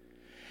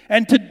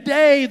 And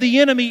today the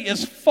enemy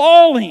is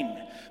falling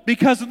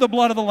because of the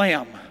blood of the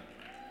Lamb.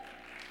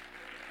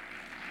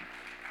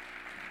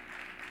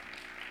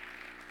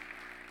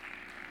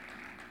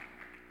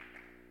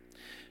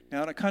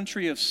 Now, in a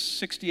country of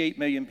 68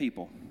 million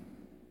people,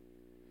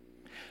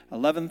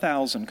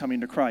 11,000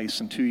 coming to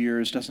Christ in 2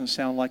 years doesn't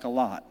sound like a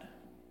lot.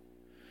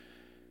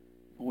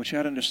 But what you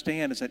ought to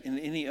understand is that in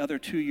any other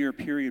 2-year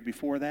period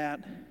before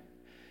that,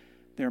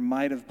 there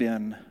might have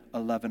been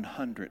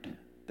 1,100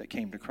 that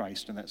came to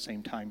Christ in that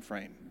same time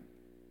frame.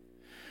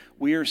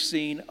 We are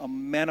seeing a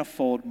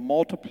manifold,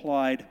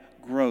 multiplied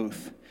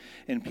growth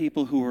in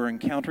people who are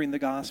encountering the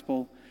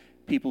gospel,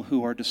 people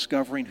who are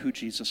discovering who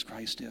Jesus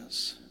Christ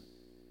is.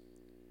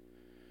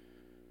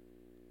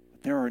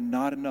 But there are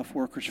not enough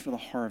workers for the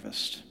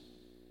harvest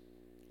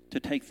to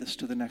take this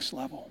to the next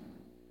level.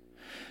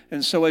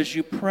 And so as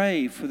you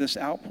pray for this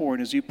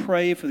outpouring, as you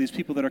pray for these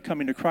people that are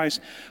coming to Christ,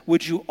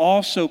 would you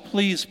also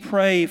please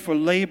pray for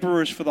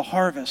laborers for the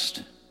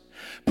harvest?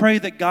 Pray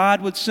that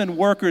God would send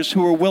workers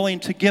who are willing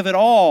to give it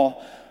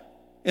all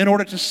in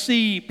order to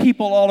see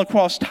people all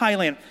across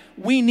Thailand.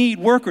 We need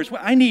workers.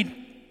 I need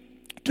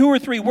 2 or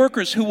 3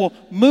 workers who will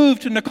move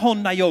to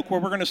Nakhon Nayok, where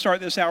we're going to start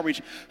this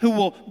outreach, who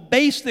will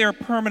base there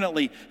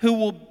permanently, who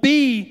will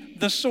be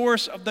the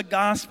source of the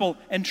gospel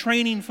and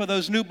training for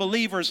those new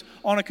believers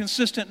on a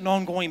consistent and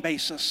ongoing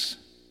basis.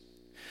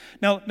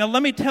 Now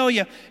let me tell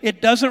you,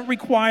 it doesn't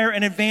require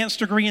an advanced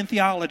degree in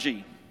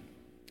theology.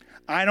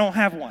 I don't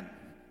have one.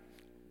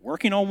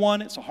 Working on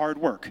one, it's a hard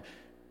work.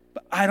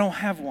 But I don't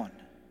have one.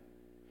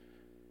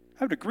 I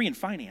have a degree in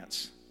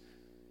finance.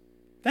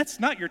 That's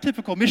not your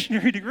typical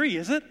missionary degree,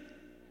 is it?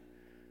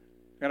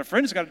 I got a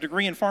friend who's got a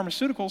degree in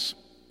pharmaceuticals.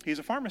 He's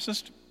a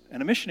pharmacist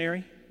and a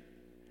missionary.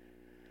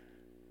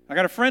 I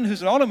got a friend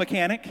who's an auto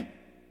mechanic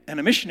and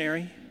a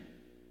missionary.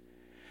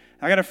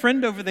 I got a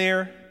friend over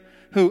there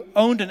who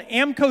owned an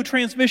Amco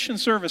transmission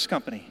service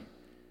company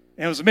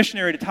and was a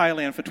missionary to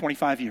Thailand for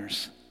 25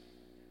 years.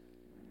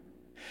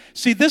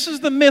 See, this is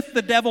the myth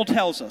the devil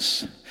tells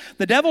us.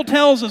 The devil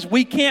tells us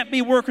we can't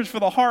be workers for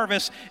the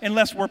harvest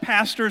unless we're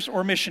pastors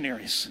or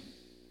missionaries.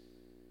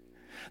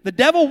 The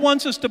devil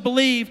wants us to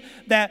believe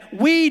that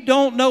we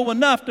don't know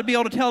enough to be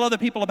able to tell other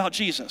people about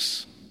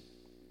Jesus.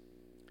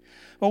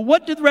 Well,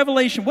 what did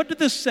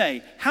this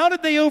say? How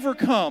did they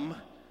overcome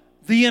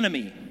the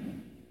enemy?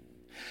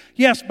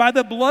 Yes, by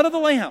the blood of the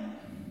Lamb.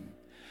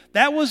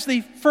 That was the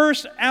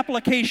first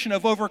application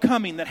of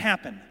overcoming that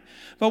happened.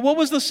 But what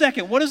was the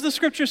second? What does the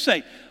scripture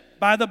say?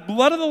 By the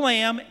blood of the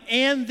Lamb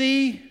and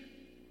the...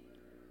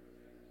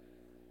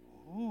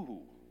 Ooh,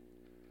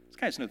 these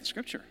guys know the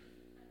scripture.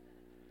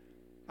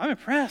 I'm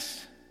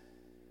impressed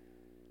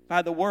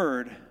by the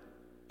word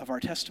of our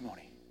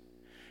testimony.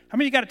 How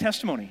many of you got a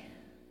testimony?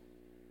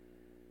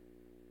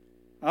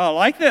 Oh,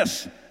 like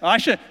this. I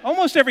should,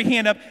 almost every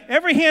hand up.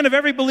 Every hand of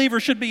every believer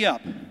should be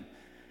up.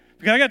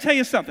 Because I got to tell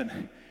you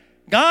something.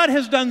 God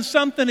has done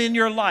something in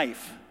your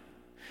life.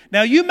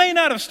 Now, you may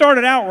not have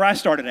started out where I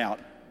started out.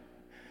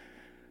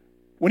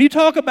 When you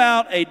talk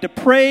about a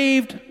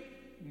depraved,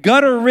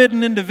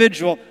 gutter-ridden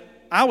individual,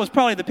 I was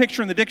probably the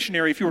picture in the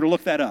dictionary if you were to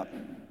look that up.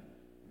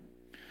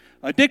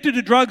 Addicted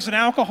to drugs and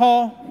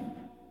alcohol,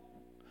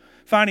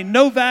 finding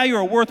no value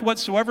or worth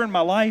whatsoever in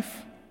my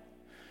life,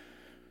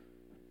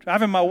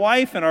 driving my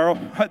wife and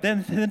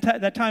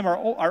that time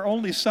our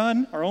only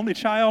son, our only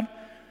child,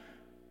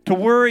 to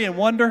worry and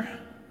wonder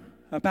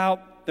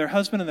about their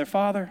husband and their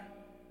father.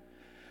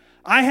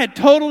 I had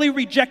totally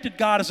rejected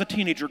God as a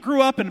teenager,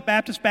 grew up in a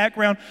Baptist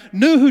background,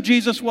 knew who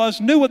Jesus was,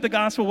 knew what the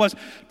gospel was,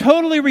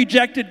 totally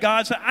rejected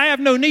God, said, I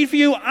have no need for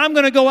you, I'm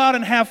going to go out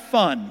and have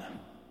fun.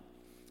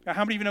 Now,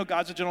 how many of you know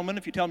God's a gentleman?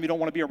 If you tell him you don't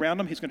want to be around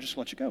him, he's going to just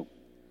let you go.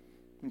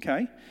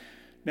 Okay?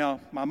 Now,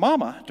 my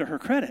mama, to her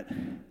credit,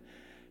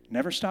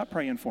 never stopped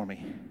praying for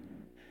me.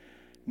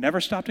 Never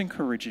stopped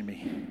encouraging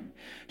me.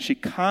 She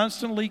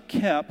constantly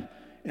kept,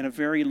 in a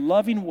very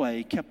loving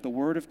way, kept the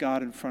Word of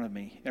God in front of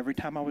me every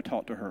time I would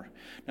talk to her.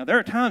 Now, there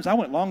are times I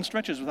went long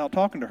stretches without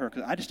talking to her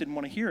because I just didn't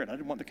want to hear it. I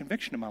didn't want the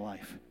conviction in my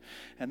life.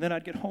 And then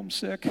I'd get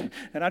homesick,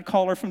 and I'd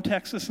call her from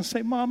Texas and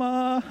say,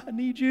 Mama, I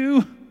need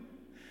you.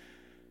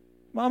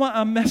 Mama,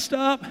 I'm messed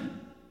up.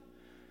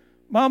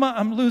 Mama,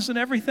 I'm losing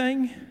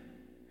everything.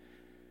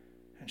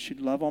 And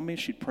she'd love on me.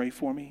 She'd pray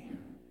for me.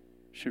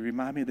 She'd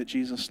remind me that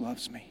Jesus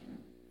loves me.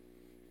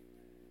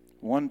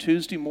 One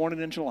Tuesday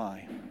morning in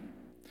July,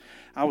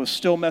 I was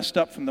still messed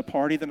up from the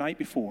party the night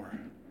before.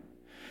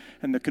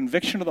 And the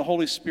conviction of the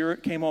Holy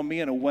Spirit came on me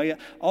in a way.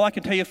 All I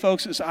can tell you,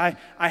 folks, is I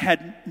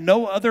had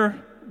no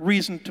other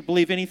reason to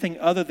believe anything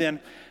other than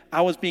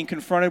I was being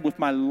confronted with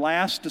my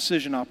last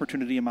decision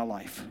opportunity in my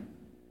life.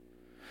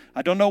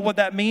 I don't know what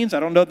that means.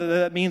 I don't know that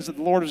that means that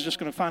the Lord was just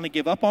going to finally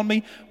give up on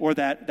me or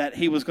that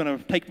he was going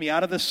to take me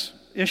out of this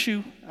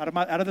issue, out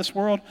of this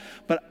world.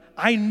 But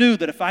I knew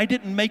that if I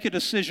didn't make a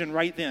decision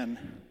right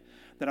then,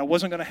 that I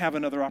wasn't going to have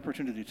another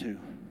opportunity to.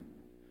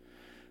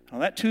 On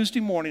that Tuesday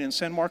morning in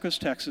San Marcos,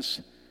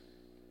 Texas,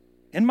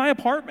 in my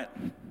apartment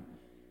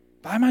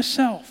by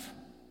myself.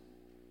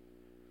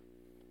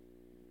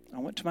 I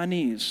went to my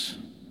knees.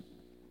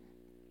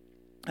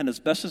 And as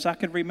best as I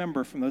could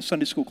remember from those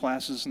Sunday school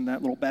classes in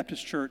that little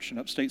Baptist church in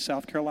upstate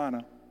South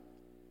Carolina,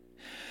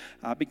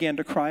 I began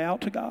to cry out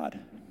to God.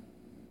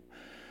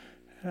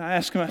 And I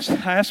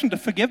asked him to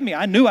forgive me.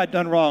 I knew I'd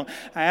done wrong.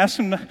 I asked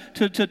him I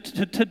told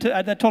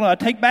him, I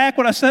take back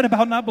what I said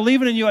about not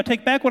believing in you. I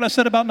take back what I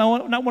said about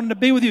not wanting to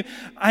be with you.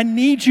 I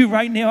need you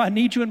right now. I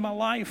need you in my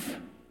life.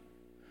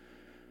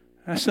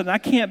 I said, I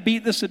can't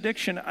beat this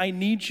addiction. I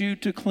need you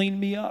to clean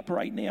me up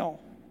right now.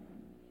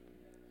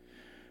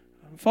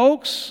 And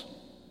folks,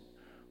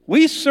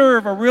 we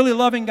serve a really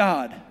loving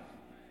God.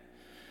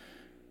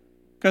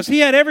 Because he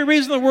had every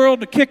reason in the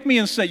world to kick me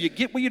and say, you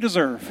get what you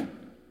deserve.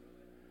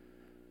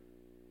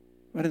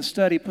 But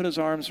instead, he put his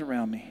arms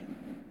around me.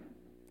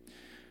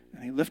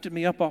 And he lifted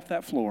me up off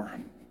that floor.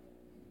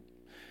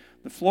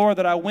 The floor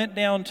that I went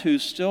down to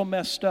still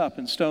messed up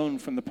and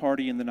stoned from the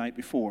party in the night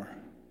before.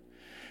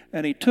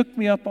 And he took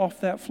me up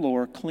off that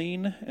floor,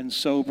 clean and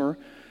sober,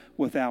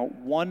 without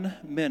 1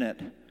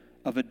 minute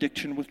of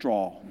addiction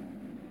withdrawal.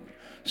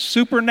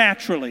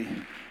 Supernaturally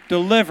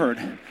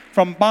delivered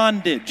from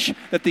bondage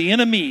that the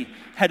enemy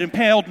had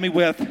impaled me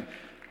with,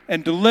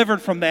 and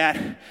delivered from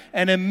that.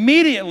 And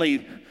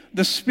immediately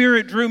the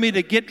Spirit drew me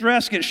to get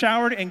dressed, get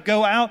showered, and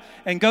go out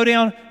and go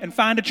down and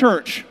find a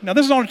church. Now,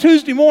 this is on a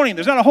Tuesday morning.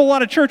 There's not a whole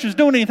lot of churches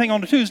doing anything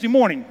on a Tuesday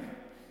morning.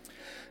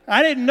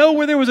 I didn't know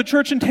where there was a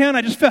church in town.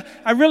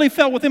 I really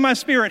felt within my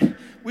spirit.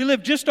 We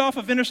lived just off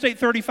of Interstate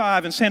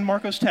 35 in San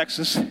Marcos,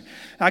 Texas.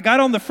 I got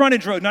on the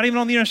frontage road, not even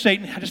on the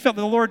interstate, and I just felt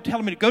the Lord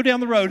telling me to go down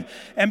the road.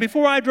 And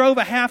before I drove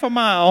a half a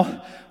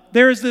mile,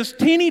 there's this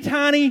teeny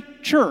tiny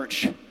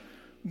church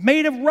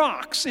made of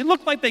rocks. It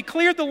looked like they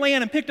cleared the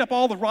land and picked up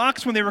all the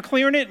rocks when they were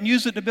clearing it and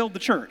used it to build the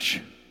church.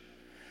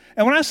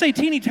 And when I say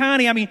teeny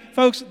tiny, I mean,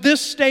 folks,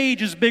 this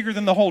stage is bigger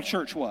than the whole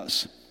church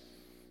was.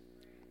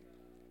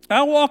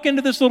 I walk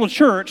into this little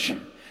church,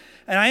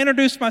 and I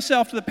introduced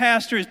myself to the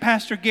pastor as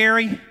Pastor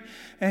Gary,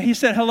 and he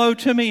said hello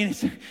to me,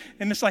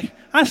 and it's like,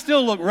 I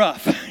still look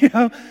rough, you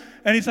know.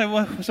 And he said,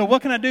 well, so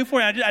what can I do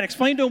for you? I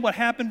explained to him what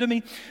happened to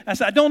me. I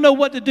said, I don't know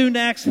what to do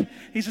next.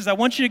 He says, I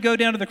want you to go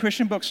down to the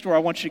Christian bookstore. I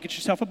want you to get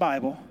yourself a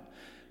Bible.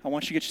 I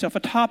want you to get yourself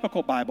a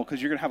topical Bible,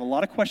 because you're going to have a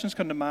lot of questions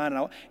come to mind.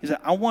 He said,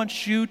 I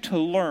want you to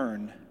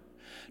learn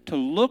to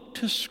look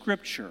to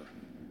Scripture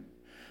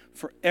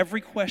for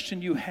every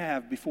question you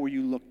have before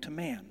you look to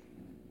man.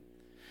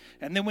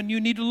 And then when you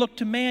need to look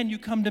to man, you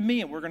come to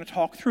me, and we're going to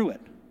talk through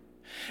it.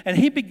 And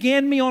he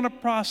began me on a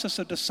process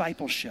of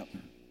discipleship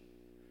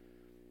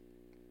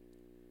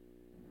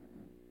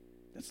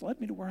that's led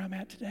me to where I'm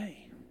at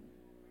today.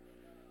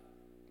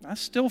 I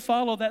still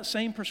follow that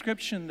same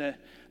prescription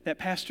that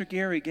Pastor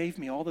Gary gave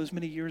me all those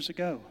many years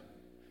ago.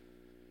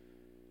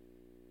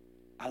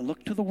 I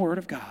look to the Word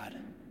of God,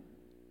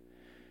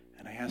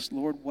 and I ask,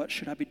 Lord, what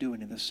should I be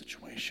doing in this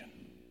situation?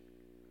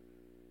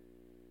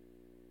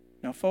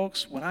 Now,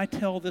 folks, when I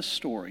tell this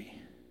story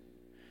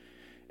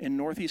in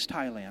northeast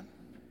Thailand,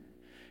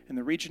 in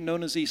the region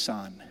known as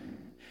Isan,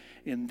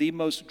 in the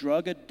most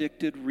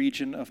drug-addicted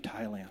region of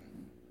Thailand,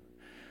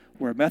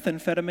 where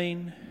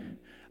methamphetamine,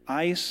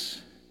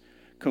 ice,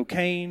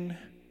 cocaine,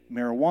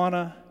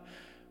 marijuana,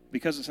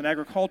 because it's an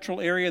agricultural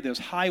area, there's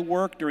high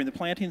work during the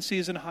planting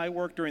season, high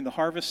work during the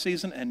harvest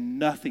season, and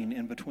nothing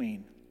in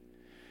between.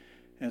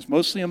 And it's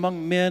mostly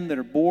among men that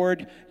are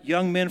bored,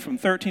 young men from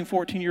 13,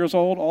 14 years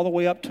old, all the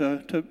way up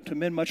to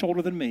men much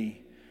older than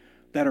me,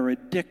 that are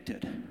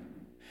addicted.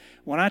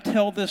 When I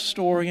tell this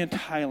story in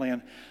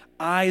Thailand,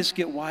 eyes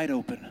get wide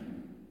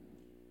open.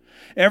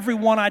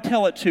 Everyone I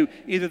tell it to,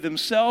 either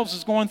themselves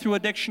is going through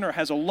addiction or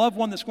has a loved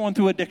one that's going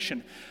through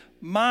addiction.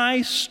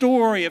 My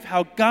story of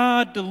how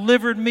God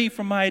delivered me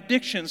from my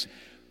addictions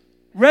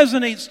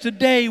resonates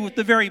today with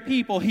the very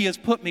people He has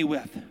put me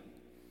with.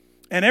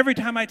 And every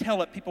time I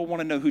tell it, people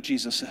want to know who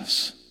Jesus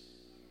is.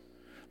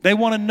 They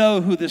want to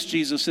know who this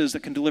Jesus is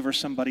that can deliver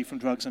somebody from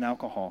drugs and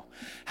alcohol.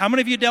 How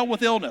many of you dealt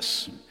with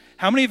illness?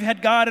 How many of you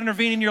had God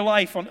intervene in your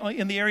life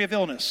in the area of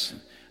illness?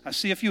 I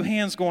see a few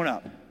hands going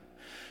up.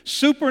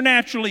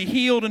 Supernaturally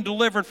healed and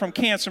delivered from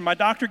cancer. My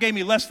doctor gave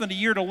me less than a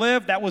year to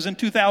live. That was in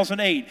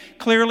 2008.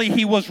 Clearly,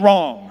 he was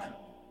wrong.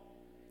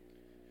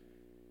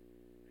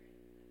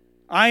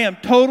 I am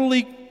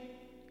totally,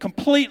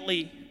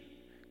 completely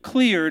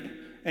cleared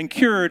and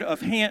cured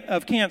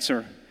of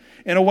cancer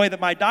in a way that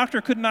my doctor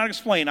could not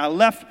explain. I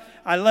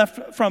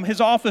left from his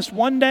office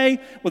one day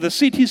with a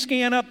CT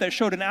scan up that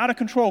showed an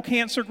out-of-control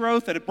cancer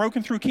growth that had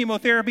broken through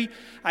chemotherapy.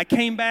 I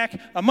came back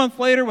a month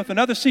later with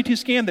another CT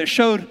scan that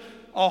showed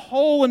a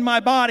hole in my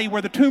body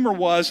where the tumor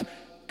was,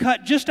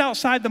 cut just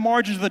outside the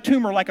margins of the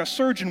tumor like a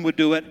surgeon would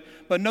do it,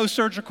 but no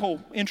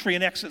surgical entry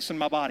and exits in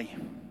my body.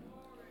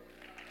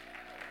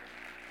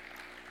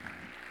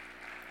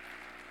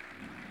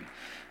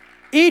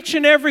 Each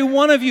and every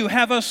one of you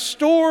have a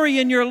story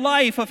in your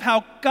life of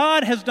how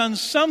God has done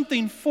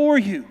something for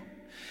you.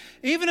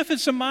 Even if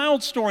it's a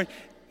mild story,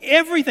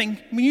 everything,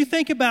 when you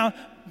think about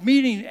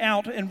meeting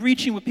out and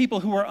reaching with people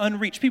who are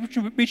unreached,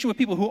 reaching with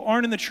people who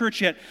aren't in the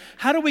church yet.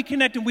 How do we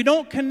connect them? We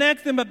don't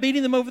connect them by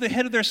beating them over the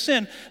head of their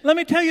sin. Let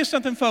me tell you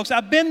something, folks.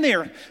 I've been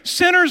there.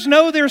 Sinners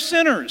know they're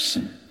sinners.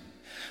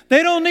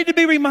 They don't need to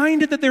be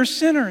reminded that they're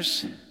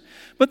sinners.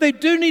 But they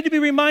do need to be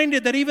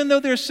reminded that even though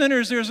they're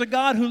sinners, there's a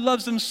God who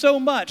loves them so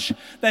much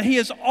that he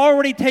has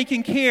already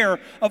taken care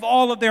of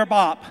all of their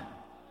bop,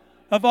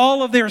 of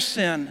all of their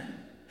sin.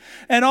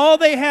 And all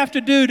they have to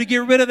do to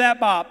get rid of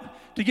that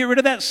bop, to get rid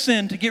of that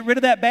sin, to get rid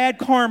of that bad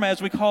karma,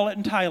 as we call it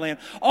in Thailand,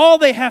 all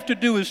they have to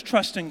do is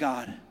trust in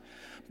God.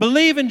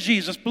 Believe in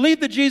Jesus.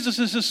 Believe that Jesus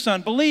is his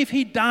son. Believe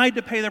he died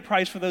to pay the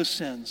price for those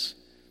sins.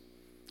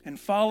 And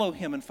follow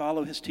him and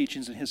follow his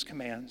teachings and his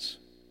commands.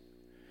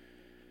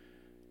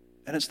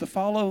 And it's to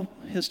follow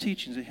his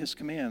teachings and his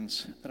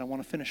commands that I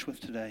want to finish with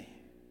today.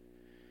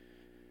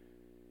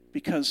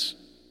 Because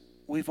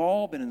we've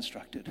all been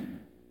instructed,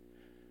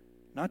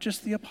 not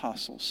just the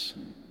apostles,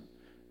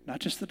 not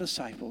just the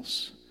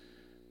disciples,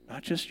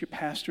 not just your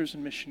pastors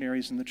and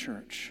missionaries in the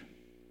church,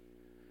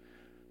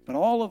 but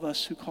all of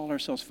us who call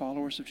ourselves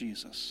followers of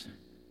Jesus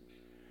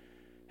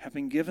have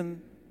been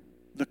given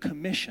the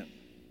commission,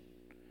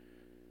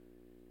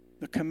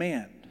 the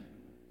command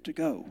to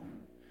go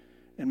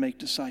and make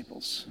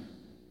disciples.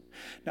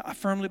 Now, I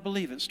firmly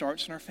believe it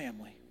starts in our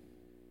family.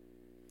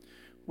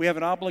 We have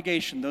an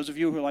obligation, those of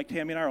you who are like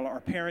Tammy and I are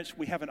parents,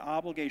 we have an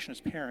obligation as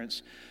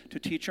parents to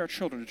teach our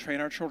children, to train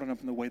our children up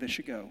in the way they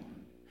should go.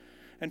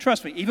 And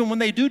trust me, even when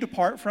they do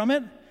depart from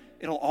it,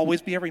 it'll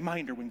always be a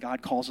reminder when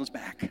God calls us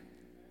back.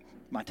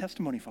 My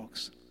testimony,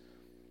 folks.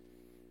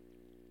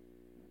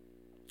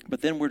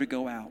 But then we're to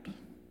go out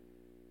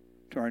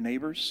to our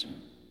neighbors,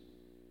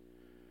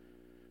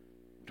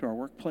 to our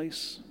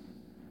workplace,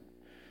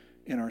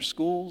 in our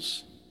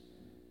schools,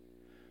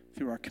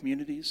 through our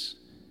communities.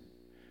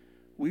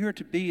 We are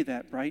to be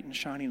that bright and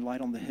shining light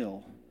on the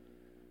hill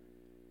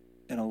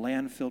in a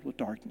land filled with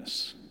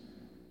darkness.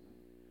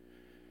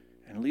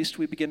 And at least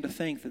we begin to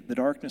think that the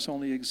darkness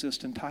only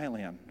exists in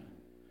Thailand.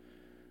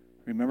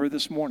 Remember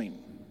this morning,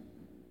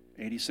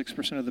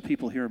 86% of the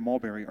people here in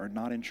Mulberry are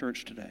not in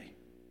church today.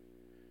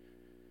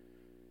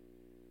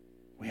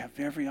 We have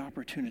every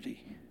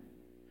opportunity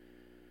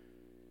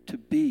to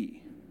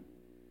be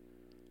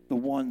the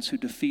ones who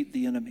defeat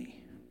the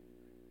enemy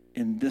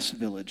in this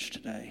village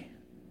today.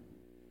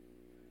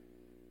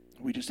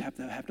 We just have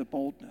to have the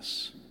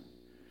boldness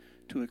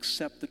to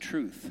accept the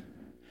truth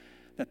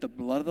that the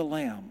blood of the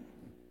Lamb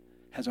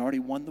has already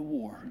won the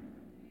war,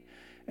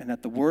 and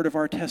that the word of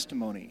our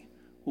testimony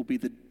will be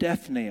the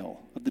death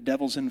nail of the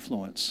devil's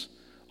influence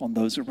on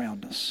those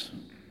around us.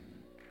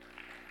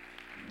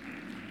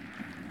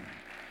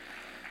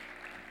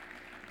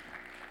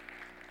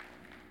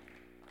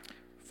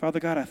 Father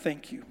God, I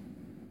thank you.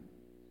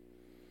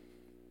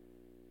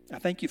 I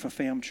thank you for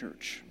Fam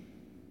Church.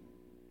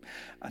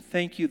 I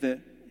thank you that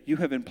you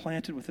have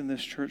implanted within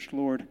this church,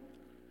 Lord,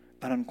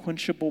 an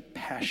unquenchable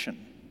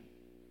passion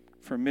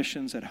for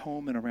missions at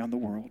home and around the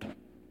world.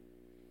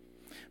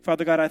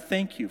 Father God, I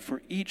thank you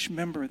for each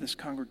member of this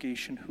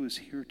congregation who is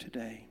here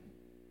today.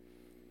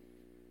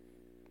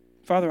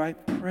 Father, I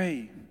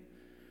pray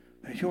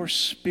that your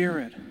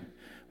Spirit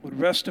would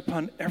rest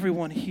upon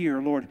everyone here,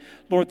 Lord.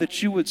 Lord,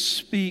 that you would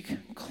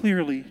speak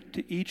clearly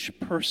to each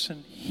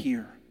person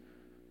here.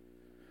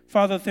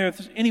 Father, if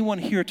there's anyone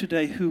here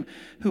today who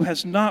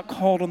has not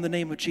called on the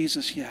name of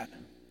Jesus yet,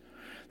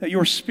 that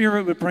your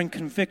Spirit would bring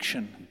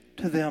conviction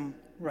to them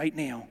right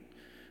now.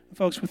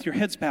 Folks, with your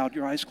heads bowed,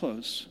 your eyes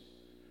closed,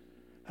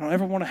 I don't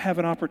ever want to have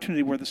an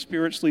opportunity where the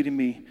Spirit's leading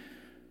me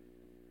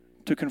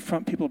to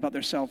confront people about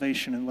their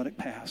salvation and let it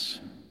pass.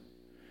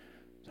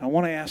 So I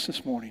want to ask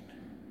this morning,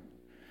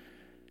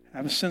 I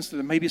have a sense that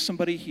there may be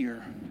somebody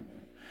here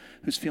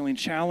who's feeling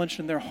challenged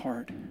in their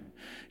heart.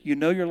 You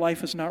know your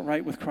life is not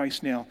right with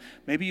Christ now.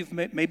 Maybe you've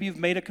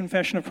made a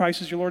confession of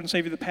Christ as your Lord and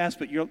Savior in the past,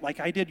 but you're like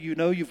I did, you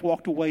know you've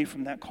walked away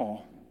from that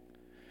call.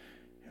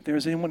 If there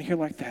is anyone here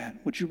like that,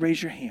 would you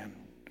raise your hand?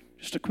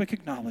 Just a quick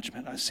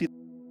acknowledgement. I see.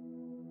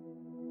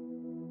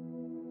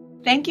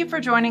 Thank you for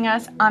joining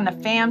us on the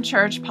Fam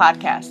Church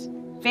podcast.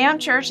 Fam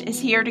Church is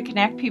here to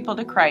connect people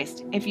to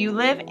Christ. If you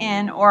live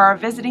in or are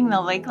visiting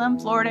the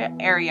Lakeland, Florida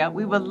area,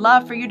 we would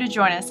love for you to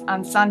join us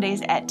on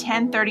Sundays at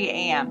 10:30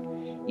 a.m.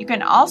 You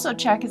can also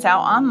check us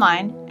out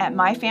online at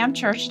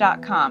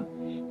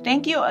myfamchurch.com.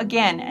 Thank you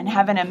again and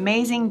have an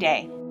amazing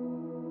day.